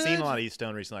She's I haven't seen good. a lot of E.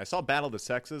 Stone recently. I saw Battle of the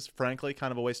Sexes. Frankly,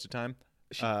 kind of a waste of time.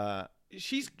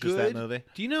 She's Just good. that movie?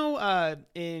 Do you know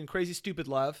in Crazy Stupid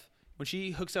Love when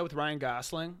she hooks up with Ryan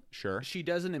Gosling? Sure. She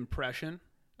does an impression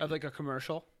of like a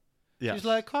commercial. Yes. She's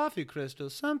like coffee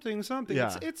crystals, something.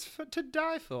 Yeah. It's to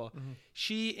die for.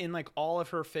 She in like all of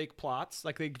her fake plots,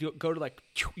 like they go to like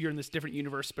you're in this different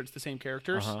universe, but it's the same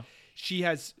characters. She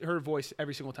has her voice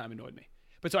every single time annoyed me.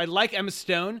 But so I like Emma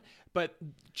Stone, but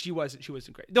she wasn't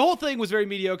great. The whole thing was very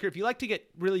mediocre. If you like to get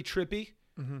really trippy,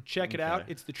 check it out.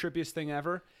 It's the trippiest thing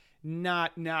ever.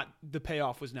 Not the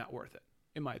payoff was not worth it,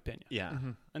 in my opinion. Yeah.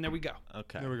 And there we go.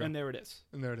 Okay. There we go. And there it is.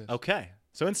 And there it is. Okay.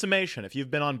 So in summation, if you've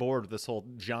been on board with this whole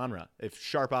genre, if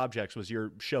Sharp Objects was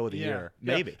your show of the year,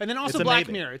 maybe. And then It's also a Black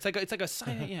maybe. Mirror. It's like a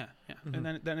sign. Yeah.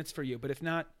 And then it's for you. But if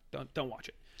not, don't watch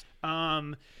it.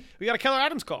 We got a Keller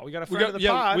Adams call. We got a friend of the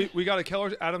pod. We got a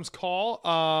Keller Adams call.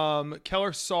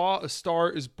 Keller saw A Star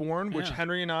Is Born, which Yeah.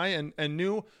 Henry and I and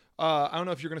knew. I don't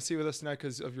know if you're going to see with us tonight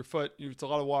because of your foot. It's a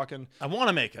lot of walking. I want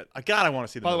to make it. I want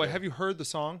to see the By the movie. way, have you heard the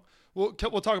song? We'll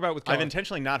talk about it with Keller. I've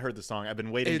intentionally not heard the song. I've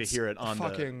been waiting It's to hear it on the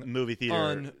fucking movie theater.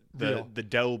 unreal. The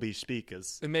Dolby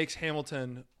speakers. It makes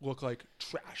Hamilton look like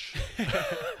trash.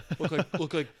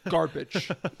 look like garbage.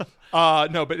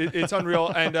 No, but it's unreal.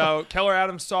 And Keller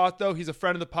Adams saw it though. He's a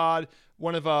friend of the pod,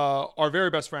 one of our very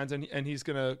best friends, and he's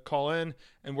gonna call in,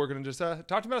 and we're gonna just talk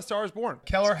to him about A Star Is Born.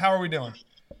 Keller, how are we doing?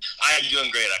 I am doing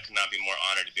great. I could not be more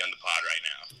honored to be on the pod right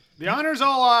now. The honor's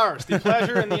all ours. The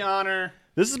pleasure and the honor.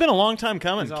 This has been a long time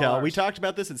coming, It's all Kel. ours. We talked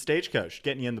about this at Stagecoach,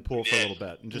 getting you in the pool for a did. little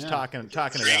bit and just Yeah. talking it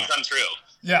Dreams out. come true.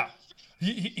 Yeah.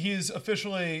 He's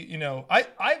officially,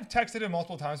 I've texted him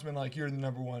multiple times, been like, you're the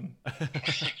number one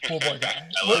pool boy guy.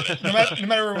 No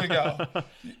matter where we go,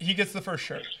 he gets the first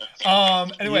shirt.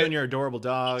 Anyway, You and your adorable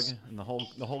dog and the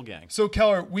whole gang. so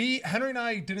Keller, Henry and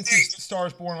I didn't see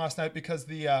Stars Born last night because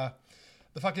the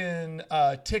fucking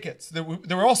tickets, they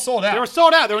were all sold out. They were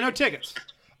sold out. There were no tickets.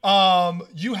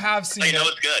 You have seen I know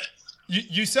it. it's good.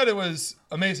 You said it was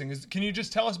amazing. Can you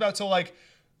just tell us about,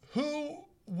 who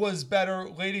was better,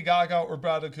 Lady Gaga or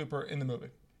Bradley Cooper in the movie?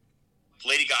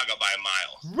 Lady Gaga by a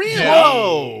mile. Really?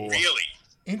 Whoa! Really?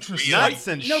 Interesting. Nuts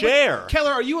and No, but share.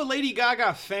 Keller, are you a Lady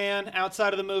Gaga fan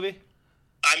outside of the movie?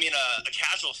 I mean, a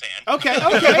casual fan. Okay.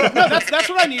 No, that's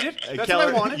what I needed. That's Keller,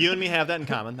 what I wanted. you and me have that in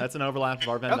common. That's an overlap of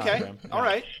our Venn Okay. diagram. All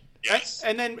right. Yes.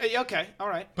 And then okay. All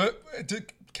right. But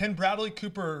can Bradley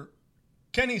Cooper,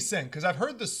 can he sing? Because I've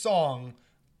heard the song,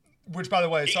 which by the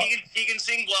way, He can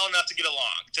sing well enough to get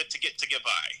along, to get by.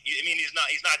 He's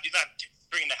not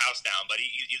bringing the house down, but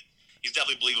he's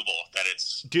definitely believable that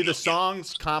it's. Do the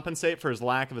songs compensate for his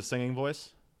lack of a singing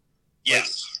voice?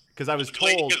 Yes. Because I was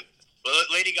told.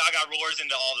 Lady Gaga roars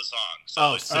into all the songs. So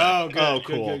Oh, it's- sick. Oh, good. Oh, good,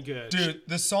 cool. good. Good. dude,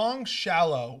 the song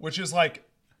 "Shallow," which is like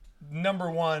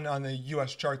 #1 on the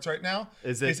U.S. charts right now,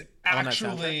 Is it on that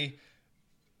actually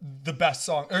the best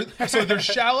song. So there's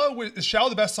 "Shallow." Is "Shallow"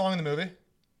 the best song in the movie?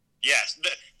 Yes.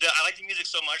 I like the music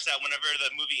so much that whenever the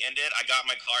movie ended, I got in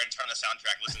my car and turned the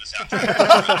soundtrack, listened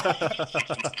to the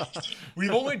soundtrack.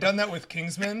 We've only done that with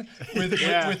Kingsman, with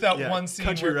that Yeah. one scene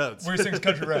Country where Roads. he sings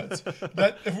 "Country Roads."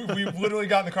 That we literally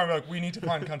got in the car and we're like, we need to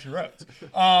find "Country Roads."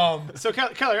 So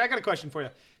Keller, I got a question for you.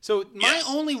 So my Yes.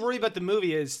 only worry about the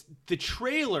movie is the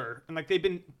trailer, and like they've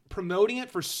been promoting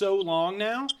it for so long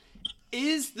now.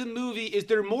 Is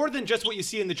there more than just what you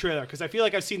see in the trailer? Because I feel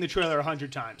like I've seen the trailer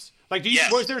 100 times. Like,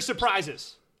 Yes. was there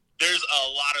surprises? There's a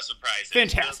lot of surprises.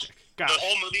 Fantastic. Got The it.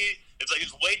 whole movie,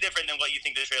 it's way different than what you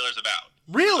think the trailer's about.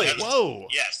 Really? That's- Whoa.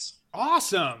 Yes.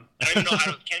 Awesome. I don't even know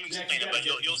how to can't even explain it, but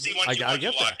you'll see once I you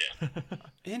gotta watch get it.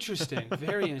 Interesting.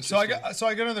 Very interesting. So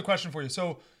I got another question for you.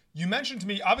 So you mentioned to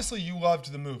me, obviously you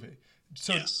loved the movie.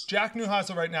 So Yes. Jack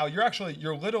Neuheisel right now,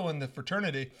 you're little in the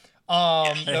fraternity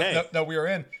Hey. that we are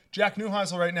in. Jack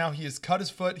Neuheisel right now, he has cut his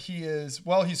foot. He's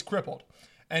crippled,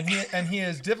 and he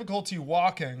has difficulty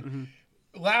walking.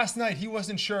 Last night he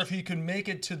wasn't sure if he could make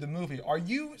it to the movie. Are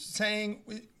you saying,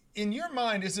 in your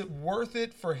mind, is it worth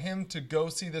it for him to go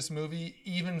see this movie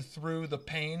even through the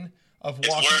pain of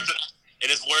walking? It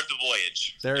is worth the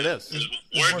voyage. There it is. It's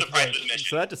worth worth the the price voyage. of admission.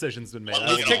 So that decision's been made. Well, I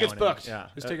his don't Tickets know booked. anymore.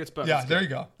 His tickets booked. Yeah, That's there good.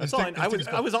 you go. That's all.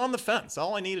 I was on the fence.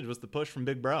 All I needed was the push from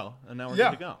Big Bro, and now we're Yeah.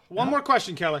 good to go. One more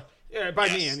question, Keller. By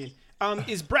me, I mean.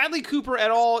 Is Bradley Cooper at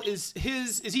all? Is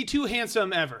he too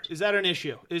handsome ever? Is that an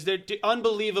issue? Is there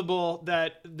unbelievable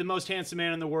that the most handsome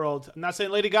man in the world? I'm not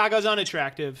saying Lady Gaga's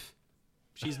unattractive.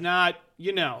 She's not,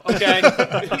 okay.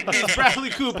 Is Bradley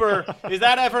Cooper? Is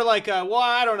that ever like well,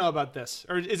 I don't know about this,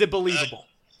 or is it believable?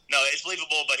 No, it's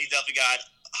believable, but he's definitely got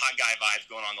hot guy vibes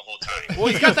going on the whole time. Well,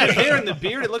 he's got that hair and the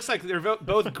beard. It looks like they're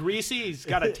both greasy. He's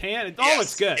got a tan. It all Yes,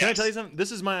 looks good. Can I tell you something?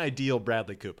 This is my ideal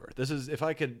Bradley Cooper. This is if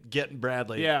I could get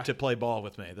Bradley Yeah. to play ball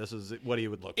with me. This is what he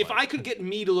would look If like. I could get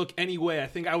me to look any way, I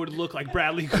think I would look like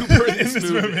Bradley Cooper in this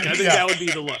movie. I think that would be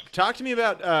the look. Talk to me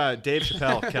about Dave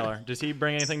Chappelle, Keller. Does he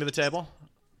bring anything to the table?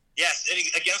 Yes,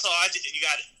 against all odds, you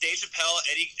got Dave Chappelle,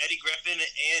 Eddie Griffin,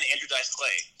 and Andrew Dice Clay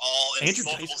all in Andrew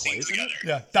multiple Dice Clay, scenes isn't it?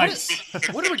 together. Yeah,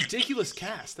 Dice. What a ridiculous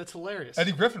cast. That's hilarious.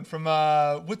 Eddie Griffin from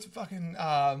what's fucking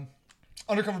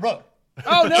Undercover Brother.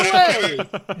 Oh, no way.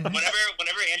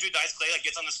 Whenever Andrew Dice Clay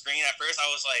gets on the screen, at first I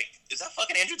was like, "Is that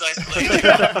fucking Andrew Dice Clay?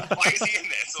 Why is he in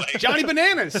this?" Like, Johnny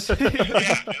Bananas. yeah,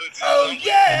 it was, Oh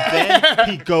yeah. Then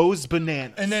he goes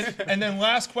bananas. And then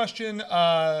last question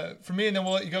for me, and then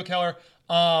we'll let you go, Keller.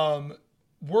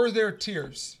 Were there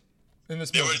tears in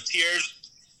this there movie? was tears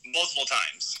multiple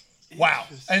times. Wow.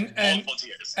 And Multiple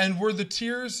tears. and were the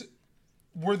tears,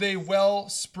 were they well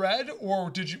spread,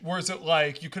 or was it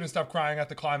like you couldn't stop crying at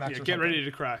the climax? Yeah, or get something? ready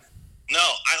to cry. No,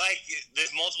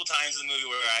 there's multiple times in the movie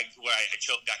where I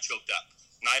got choked up.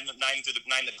 Not even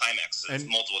the climax. It's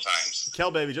And- multiple times.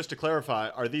 Kel, baby, just to clarify,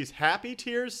 are these happy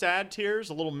tears, sad tears,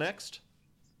 a little mixed?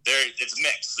 It's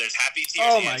mixed. There's happy tears.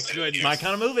 Oh, and my sad goodness. tears. My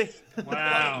kind of movie.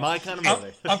 Wow. My kind of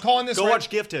movie. I'm calling this. Go right, watch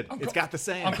Gifted. It's got the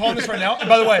same. I'm calling this right now. And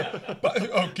by the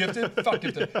way, Gifted? Fuck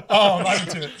Gifted. I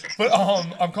haven't seen it. But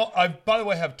I, by the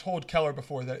way, have told Keller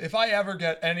before that if I ever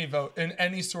get any vote in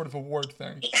any sort of award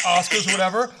thing, Oscars or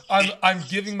whatever, I'm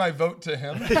giving my vote to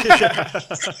him.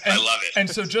 I love it. And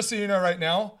so just so you know right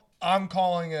now, I'm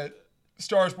calling it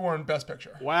Stars Born Best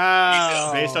Picture.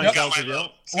 Wow. Based on It's Kel's got my review.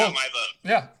 vote. It's got my vote.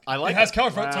 Yeah. I like it. has it.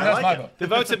 Keller's vote, so it I has like my it. vote. The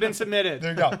votes have been submitted.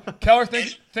 There you go. Keller,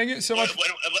 thank you so much.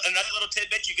 Another little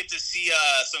tidbit: you get to see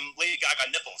some Lady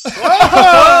Gaga nipples.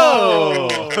 Oh,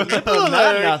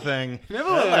 not nothing.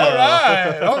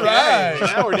 All right.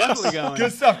 Now we're definitely going.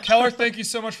 Good stuff. Keller, thank you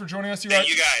so much for joining us. Thank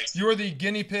you, guys. You are the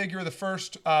guinea pig. You're the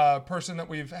first person that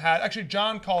we've had. Actually,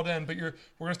 John called in, but we're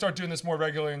going to start doing this more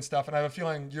regularly and stuff. And I have a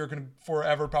feeling you're going to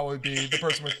forever probably be the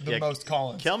person with the Yeah. most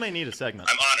call-ins. Kel may need a segment.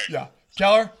 I'm honored. Yeah.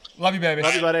 Keller, love you, baby.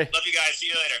 Love you, buddy. Love you guys. See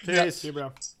you later. Peace. Yeah,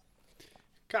 bro.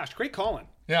 Gosh, great calling.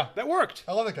 Yeah. That worked.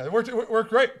 I love that guy. It worked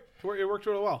great. It worked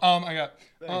really well. I got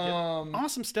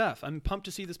Awesome stuff. I'm pumped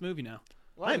to see this movie now.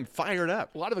 I'm fired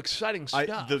up. a lot of exciting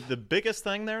stuff. The biggest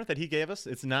thing there that he gave us,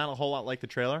 it's not a whole lot like the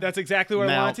trailer. That's exactly what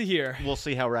I Now, wanted to hear. We'll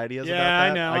see how right he is Yeah, about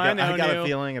that. I know. I got Neil. a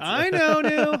feeling it's I know,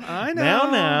 Neil. I know.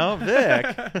 Now,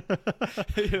 Vic.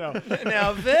 You know.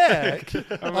 now, Vic.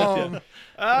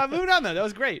 Moving on, though. That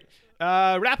was great.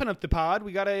 Wrapping up the pod,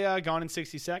 we got a Gone in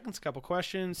 60 Seconds. A couple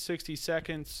questions, 60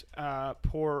 seconds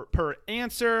per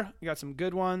answer. We got some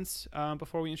good ones I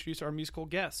introduce our musical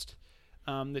guest.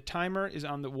 The timer is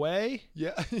on the way.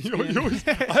 Yeah, you always,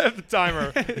 I have the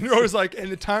timer. And you're always like, and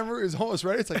the timer is almost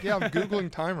ready. It's like, yeah, I'm Googling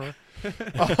timer.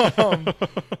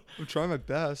 I'm trying my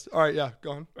best. All right, yeah,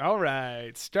 go on. All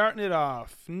right, starting it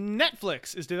off.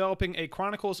 Netflix is developing a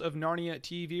Chronicles of Narnia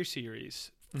TV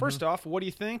series. First off, what do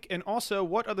you think? And also,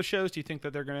 what other shows do you think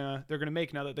that they're gonna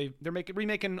make now that they're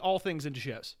remaking all things into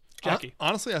shows? Jackie.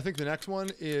 Honestly, I think the next one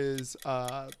is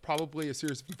probably a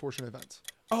series of unfortunate events.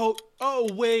 Oh,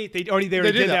 wait, they already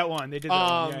did that one. They did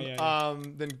that one. Yeah.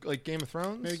 Then like Game of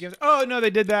Thrones. Oh no, they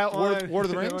did that one. War of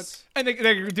the Rings? and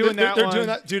they're doing They're that one. doing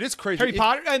that, dude. It's crazy. Harry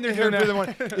Potter, and they're doing that. the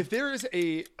one.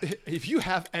 If you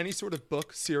have any sort of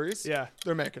book series, Yeah.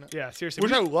 they're making it. Yeah, seriously.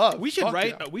 Which I love. We should Fuck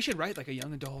write. yeah. We should write like a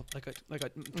young adult, like a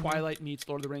Twilight meets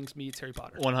Lord of the Rings meets Harry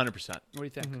Potter. 100%. What do you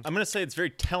think? I'm going to say it's very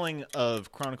telling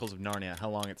of Chronicles of Narnia how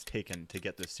long it's taken to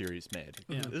get this series made.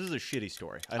 This is a shitty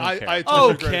story. I don't care.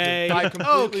 totally agree with Okay. you. I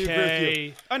completely agree with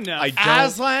you. Enough. I don't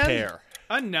Aslan? care.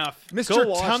 Enough. Mr. Go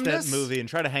watch Tumnus? that movie and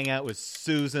try to hang out with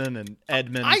Susan and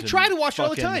Edmund. I and try to watch it all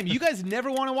the fucking- time. You guys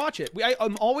never want to watch it.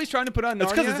 I'm always trying to put on Narnia.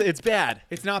 It's because it's bad.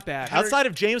 It's not bad. Outside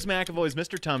of James McAvoy's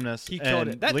Mr. Tumnus He killed and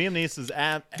it. That- Liam Neeson's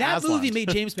that Aslan. movie made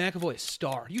James McAvoy a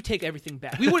star. You take everything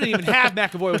back. We wouldn't even have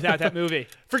McAvoy without that movie.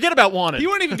 Forget about Wanted. He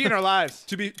wouldn't even be in our lives.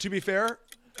 To be fair,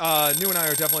 New and I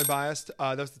are definitely biased.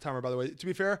 That's the timer, by the way. To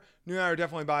be fair, New and I are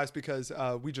definitely biased because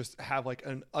we just have like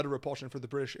an utter repulsion for the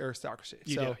British aristocracy.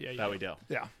 You so, do. Yeah, you that do. we do.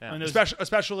 Yeah. And those-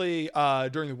 especially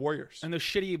during the Warriors. And those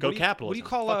shitty. Go what do you capitalism.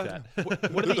 call Fuck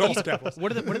that. what do they They're all eat? capitalists.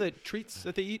 What are the treats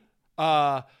that they eat?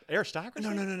 Aristocracy?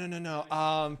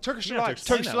 No. Turkish Yeah, delights.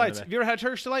 Turkish know, delights. maybe. Have you ever had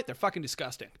Turkish delight? They're fucking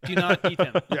disgusting. Do not eat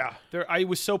them. Yeah. I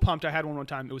was so pumped. I had one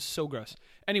time. It was so gross.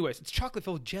 Anyways, it's chocolate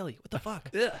filled with jelly. What the fuck?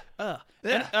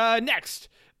 And, next,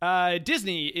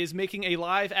 Disney is making a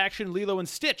live-action Lilo and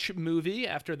Stitch movie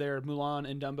after their Mulan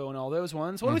and Dumbo and all those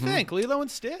ones. What do we think? Lilo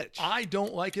and Stitch. I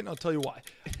don't like it, and I'll tell you why.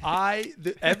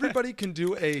 Everybody can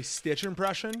do a Stitch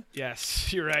impression,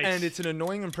 Yes, you're right. and it's an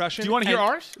annoying impression. Do you wanna hear and-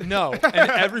 ours? No,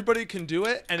 and everybody can do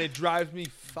it, and it drives me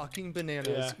fucking bananas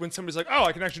Yeah. when somebody's like, "Oh,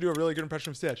 I can actually do a really good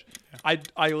impression of Stitch."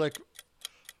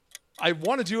 I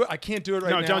want to do it. I can't do it right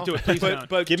now. No, don't do it. Please but, don't.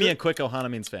 But Give me a quick Ohana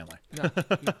Means Family.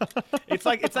 It's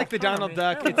like the Donald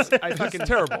Duck. It's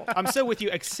terrible. I'm so with you.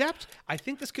 Except I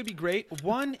think this could be great.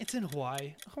 One, it's in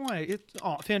Hawaii. It's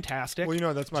fantastic. Well, you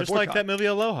know that's my Just boycott. like that movie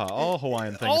Aloha. All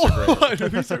Hawaiian things Oh, are great.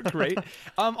 movies are great.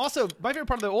 Also, my favorite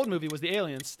part of the old movie was the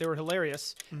aliens. They were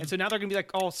hilarious, and so now they're gonna be like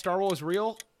all Star Wars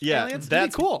real Yeah, aliens.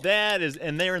 that's cool. That is,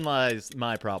 and therein lies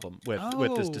my problem with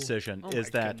this Oh. decision. Oh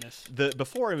Is my that goodness.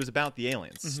 before it was about the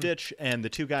aliens, Stitch and the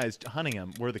two guys hunting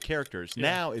him were the characters.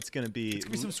 Now it's going to be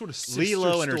some sort of sister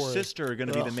Lilo and her story. sister are going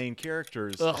to be the Ugh. main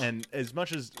characters. Ugh. And as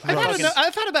much as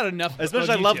I've had about enough. as much as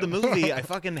of I you love two. the movie, I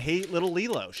fucking hate little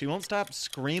Lilo. She won't stop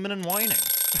screaming and whining.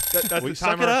 That's We the suck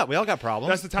timer. it up. We all got problems.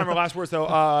 That's the timer. Last words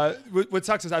though. What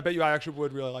sucks is I bet you I actually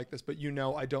would really like this, but you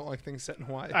know I don't like things set in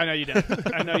Hawaii. I know you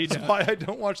don't. I know you That's don't. why I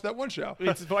don't watch that one show.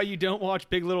 It's why you don't watch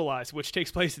Big Little Lies, which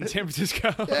takes place in San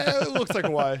Francisco. Yeah, it looks like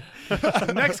Hawaii.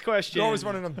 Next question. You're always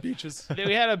running on beaches.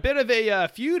 We had a bit of a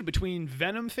feud between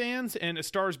Venom fans and A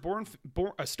Star Is Born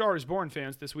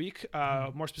fans this week.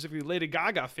 More specifically, Lady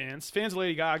Gaga fans. Fans of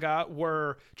Lady Gaga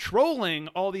were trolling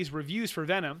all these reviews for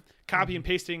Venom, copy and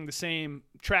pasting the same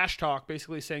trash talk,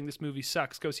 basically saying this movie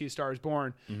sucks, go see A Star Is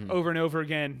Born, over and over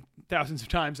again, thousands of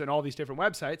times on all these different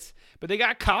websites. But they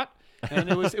got caught.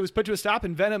 And it was put to a stop,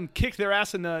 and Venom kicked their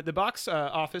ass in the box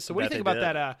office. So what do you Bet think they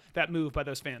about that move by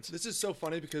those fans? This is so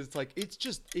funny because it's like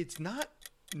it's not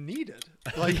needed.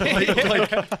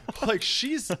 Like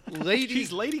she's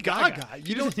Lady Gaga.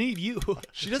 You don't need you.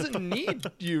 She doesn't need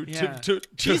you Yeah. to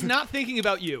She's not thinking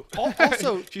about you.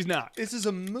 Also, She's not. this is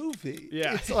a movie.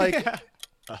 Yeah. It's like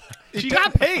She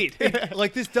got paid.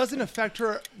 like this doesn't affect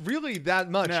her really that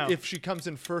much No. if she comes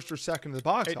in first or second in the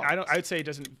box office. I would say it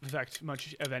doesn't affect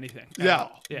much of anything. at Yeah.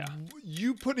 all. Yeah.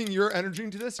 You putting your energy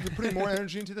into this, you're putting more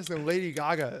energy into this than Lady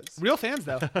Gaga is. Real fans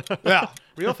though. Yeah.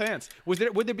 Real fans. Would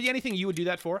there be anything you would do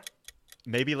that for?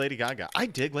 Maybe Lady Gaga. I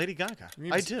dig Lady Gaga.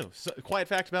 I do. So, quiet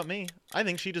fact about me. I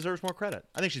think she deserves more credit.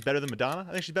 I think she's better than Madonna.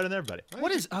 I think she's better than everybody.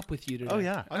 What is up with you today? Oh,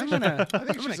 yeah. I'm gonna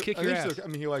she's- kick I your think ass. she's okay. I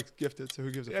mean, he likes Gifted, so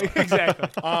who gives a fuck? Exactly.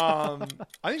 I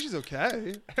think she's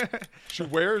okay. She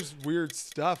wears weird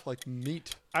stuff like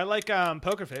meat. I like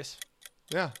Poker Face.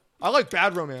 Yeah. I like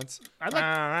Bad Romance. I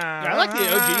like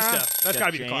the OG stuff. That's Got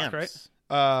gotta be the clock, right? jams.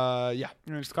 Yeah.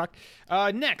 Next clock.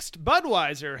 Next,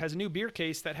 Budweiser has a new beer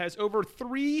case that has over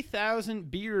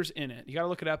 3,000 beers in it. You got to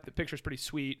look it up. The picture's pretty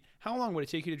sweet. How long would it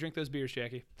take you to drink those beers,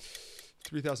 Jackie?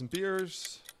 3,000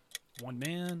 beers, One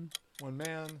man, one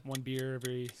man. one beer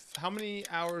every. How many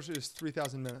hours is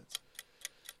 3,000 minutes?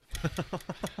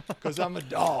 Because I'm a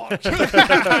dog.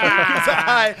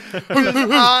 I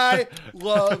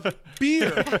love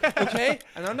beer. Okay?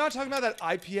 And I'm not talking about that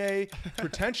IPA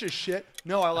pretentious shit.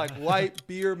 No, I like light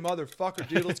beer, motherfucker.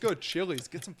 Dude, let's go to Chili's.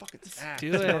 Get some fucking snacks.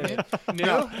 Do it.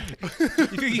 No? You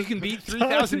think you can beat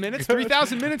 3,000 minutes?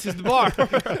 3,000 minutes is the bar.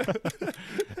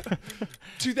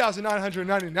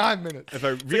 2,999 minutes. If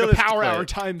I Like a really power hour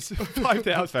times 5,000.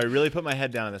 If I really put my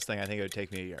head down on this thing, I think it would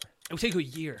take me a year. It would take you a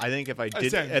year. I think if I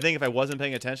did, Same. I think if I wasn't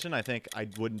paying attention, I think I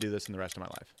wouldn't do this in the rest of my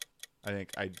life. I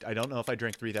don't know if I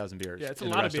drink 3,000 beers Yeah, it's a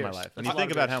in the lot of rest of my beers. life. It's When a you lot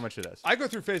think of about beers. how much it is. I go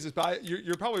through phases, but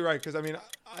you're probably right because I mean,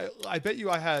 I bet you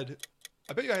I had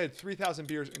 3,000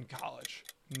 beers in college,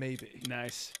 maybe.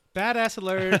 Nice. Badass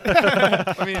alert.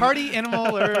 I mean, Party animal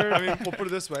alert. I mean, we'll put it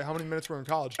this way: how many minutes were in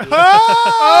college? Dude?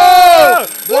 Oh!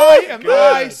 Why am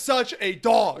I such a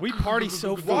dog? We party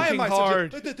so Why fucking am I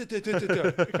hard. such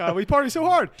a God, we party so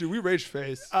hard. Dude, we rage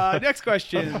face. Next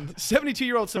question.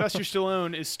 72-year-old Sylvester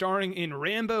Stallone is starring in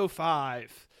Rambo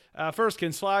 5. First,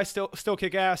 can Sly still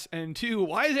kick ass? And two,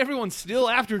 why is everyone still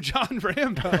after John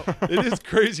Rambo? It is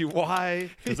crazy. Why?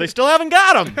 Because they still haven't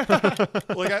got him.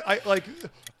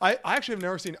 I actually have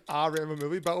never seen a Rambo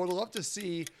movie, but I would love to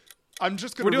see. I'm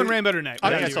just gonna. We're doing read- Rambo tonight. I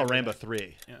We're think I doing saw Rambo Rambo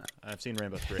 3. Yeah. I've seen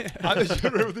Rambo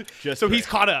 3. Just So 3. he's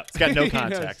caught up. It's got no He knows.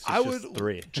 context. It's I just would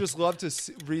 3. just love to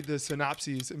read the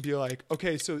synopses and be like,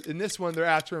 okay, so in this one they're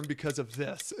after him because of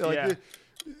this. Like, Yeah.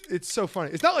 it's so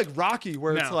funny. It's not like Rocky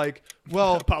where it's No. like,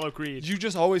 well, Apollo Creed. you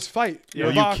just always fight. You're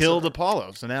Well, a you boxer. killed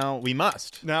Apollo, so now we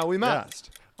must. Now we Yeah.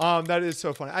 must. That is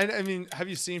so funny. I mean, have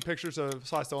you seen pictures of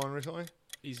Sly Stallone recently?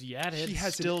 He's yadded. He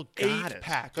has still an got it.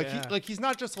 8-pack. Like Yeah. he's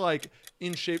not just like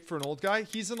in shape for an old guy.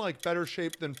 He's in like better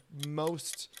shape than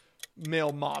most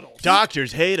male models.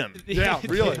 Doctors hate him. Yeah,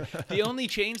 really. The only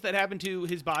change that happened to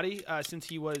his body since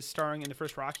he was starring in the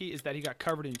first Rocky is that he got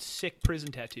covered in sick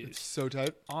prison tattoos. So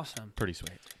tight. Awesome. Pretty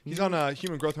sweet. He's on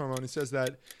human growth hormone. He says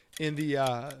that in the.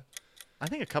 I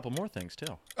think a couple more things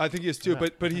too. I think he is too,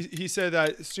 but he said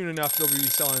that soon enough they'll be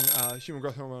selling human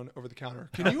growth hormone over the counter.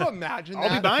 Can you imagine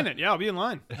that? I'll be buying it. Yeah, I'll be in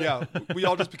line. Yeah, we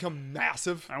all just become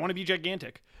massive. I want to be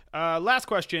gigantic. Last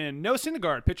question. Noah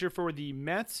Syndergaard, pitcher for the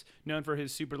Mets, known for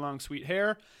his super long, sweet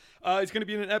hair. He's going to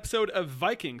be in an episode of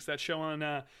Vikings, that show on,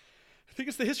 I think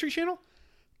it's the History Channel.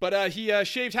 But he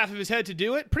shaved half of his head to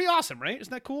do it. Pretty awesome, right?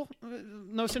 Isn't that cool?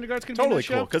 Noah Syndergaard's going to be in Totally that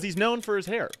show. cool because he's known for his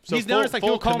hair. So He's known as, like, full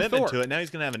people call him commitment Thor. to it. Now he's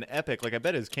going to have an epic. Like I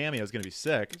bet his cameo is going to be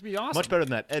sick. It's gonna be awesome. Much better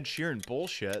than that Ed Sheeran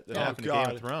bullshit that happened to Game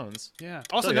God. of Thrones. Yeah.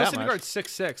 Also, you Noah that much. Syndergaard's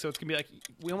 6'6", so it's going to be like,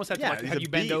 we almost have to he's have a you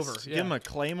bend beast. over. Give him a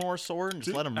claymore sword and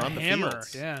just let him a run the hammer.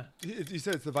 fields. Yeah. He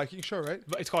said it's the Viking show, right?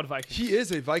 It's called Vikings. He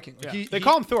is a Viking. Like, Yeah. They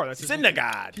call him Thor. That's his name.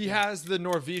 Syndergaard. He has the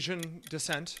Norwegian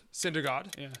descent,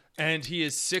 Syndergaard. Yeah. And he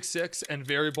is 6'6" and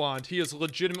very blonde. He is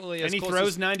legitimately as And he close throws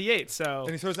as, 98, so...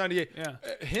 and he throws 98. Yeah.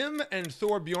 Him and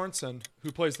Thor Bjornsson,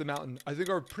 who plays the Mountain, I think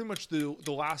are pretty much the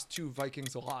last two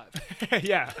Vikings alive.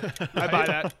 yeah. I buy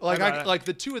that. Like I buy that. like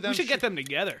the two of them. We should get them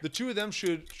together. The two of them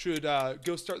should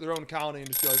go start their own colony and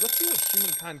just be like, let's see what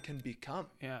humankind can become.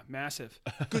 Yeah, massive.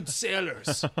 Good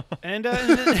sailors. And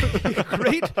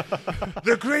great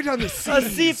They're great on the sea.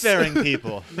 Seafaring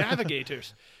people.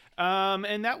 navigators.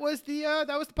 And that was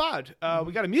the pod.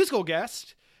 We got a musical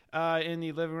guest in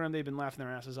the living room. They've been laughing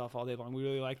their asses off all day long. We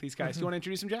really like these guys. Do you want to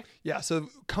introduce them, Jack? Yeah, so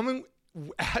coming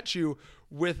at you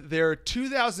with their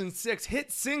 2006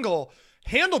 hit single,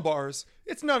 Handlebars,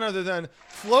 it's none other than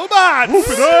Flowbots. Whoop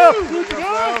it up! Whoop it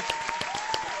up!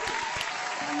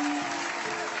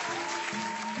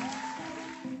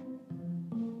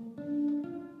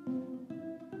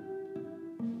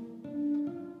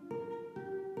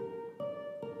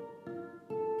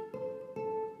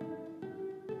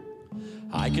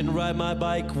 I can ride my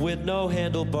bike with no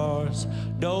handlebars,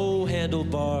 no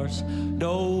handlebars,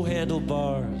 no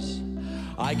handlebars.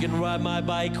 I can ride my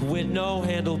bike with no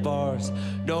handlebars,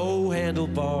 no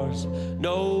handlebars,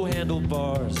 no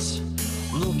handlebars.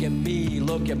 Look at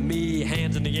me,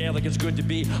 hands in the air like it's good to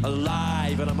be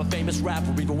alive. And I'm a famous rapper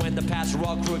even when the paths are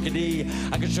all crookedy.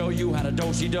 I can show you how to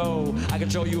do-si-do. I can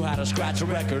show you how to scratch a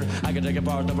record. I can take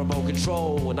apart the remote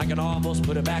control and I can almost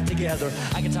put it back together.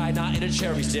 I can tie a knot in a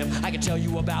cherry stem. I can tell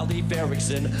you about Leif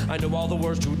Erikson. I know all the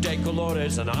words to De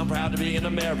Colores and I'm proud to be an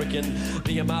American.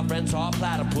 Me and my friend saw a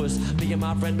platypus. Me and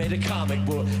my friend made a comic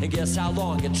book. And guess how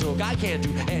long it took? I can't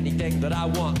do anything that I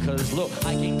want. Cause look,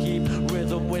 I can keep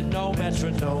rhythm with no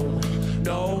metronome,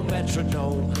 no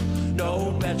metronome,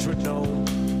 no metronome.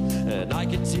 And I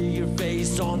can see your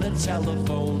face on the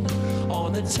telephone,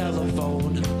 on the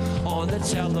telephone, on the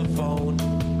telephone.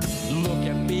 Look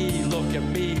at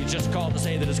me, just called to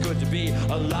say that it's good to be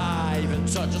alive in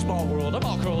such a small world. I'm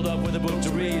all curled up with a book to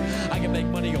read. I can make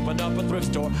money, open up a thrift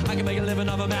store. I can make a living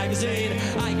off a magazine.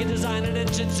 I can design an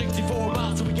engine 64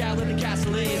 miles to a gallon of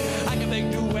gasoline. I can make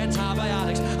new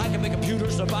antibiotics. I can make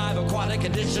computers survive aquatic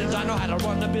conditions. I know how to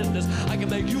run a business. I can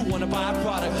make you want to buy a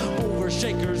product. Movers,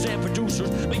 shakers, and producers,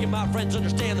 making my friends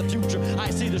understand the future. I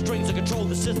see the strings that control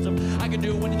the system. I can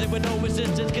do anything with no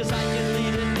resistance, cause I can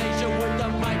lead a nation with the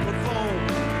microphone.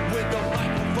 With the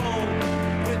microphone,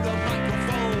 with the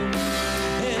microphone.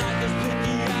 And I can split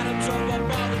the atoms of a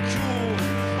molecule,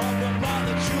 of a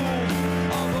molecule,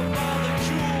 of a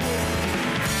molecule.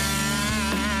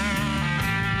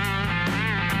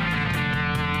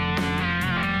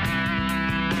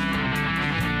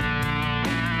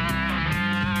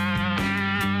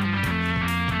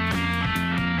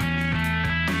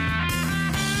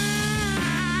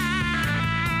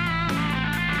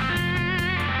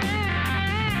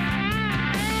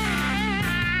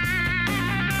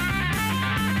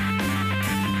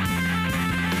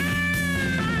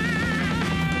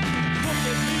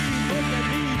 Look at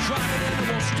me, trying and it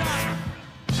won't stop.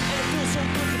 And it feels so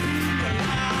good to be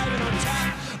alive and on top.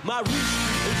 My reach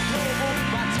is global,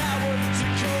 my tower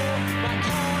secure. My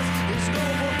cause is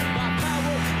noble, my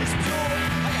power is pure.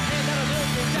 I got hand out a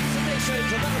million vaccinations,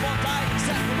 to let them all die of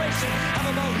exasperation. I'm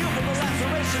about healed from a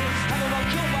laceration, I'm about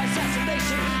killed by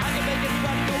assassination. I can make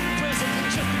anybody go to prison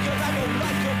just because I don't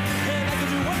like them. And I can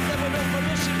do whatever, no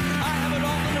permission. I have it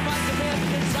all in the right command.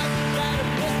 Inside the right of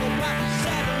pistol, by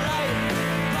satellite,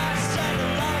 by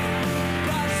satellite,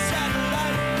 by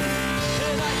satellite.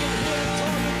 And I can hear it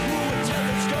talking through a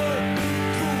telescope,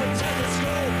 through a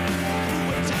telescope,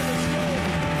 through a telescope.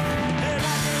 And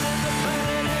I can live the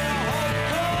planet in a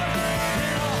holocaust,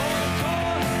 in a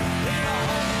holocaust, in a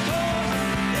holocaust,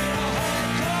 in a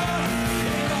holocaust,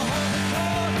 in a holocaust.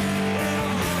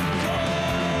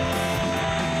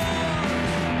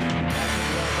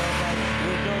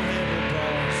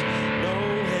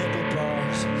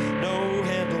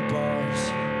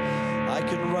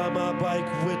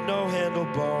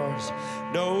 handlebars,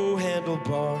 no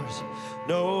handlebars,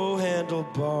 no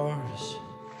handlebars.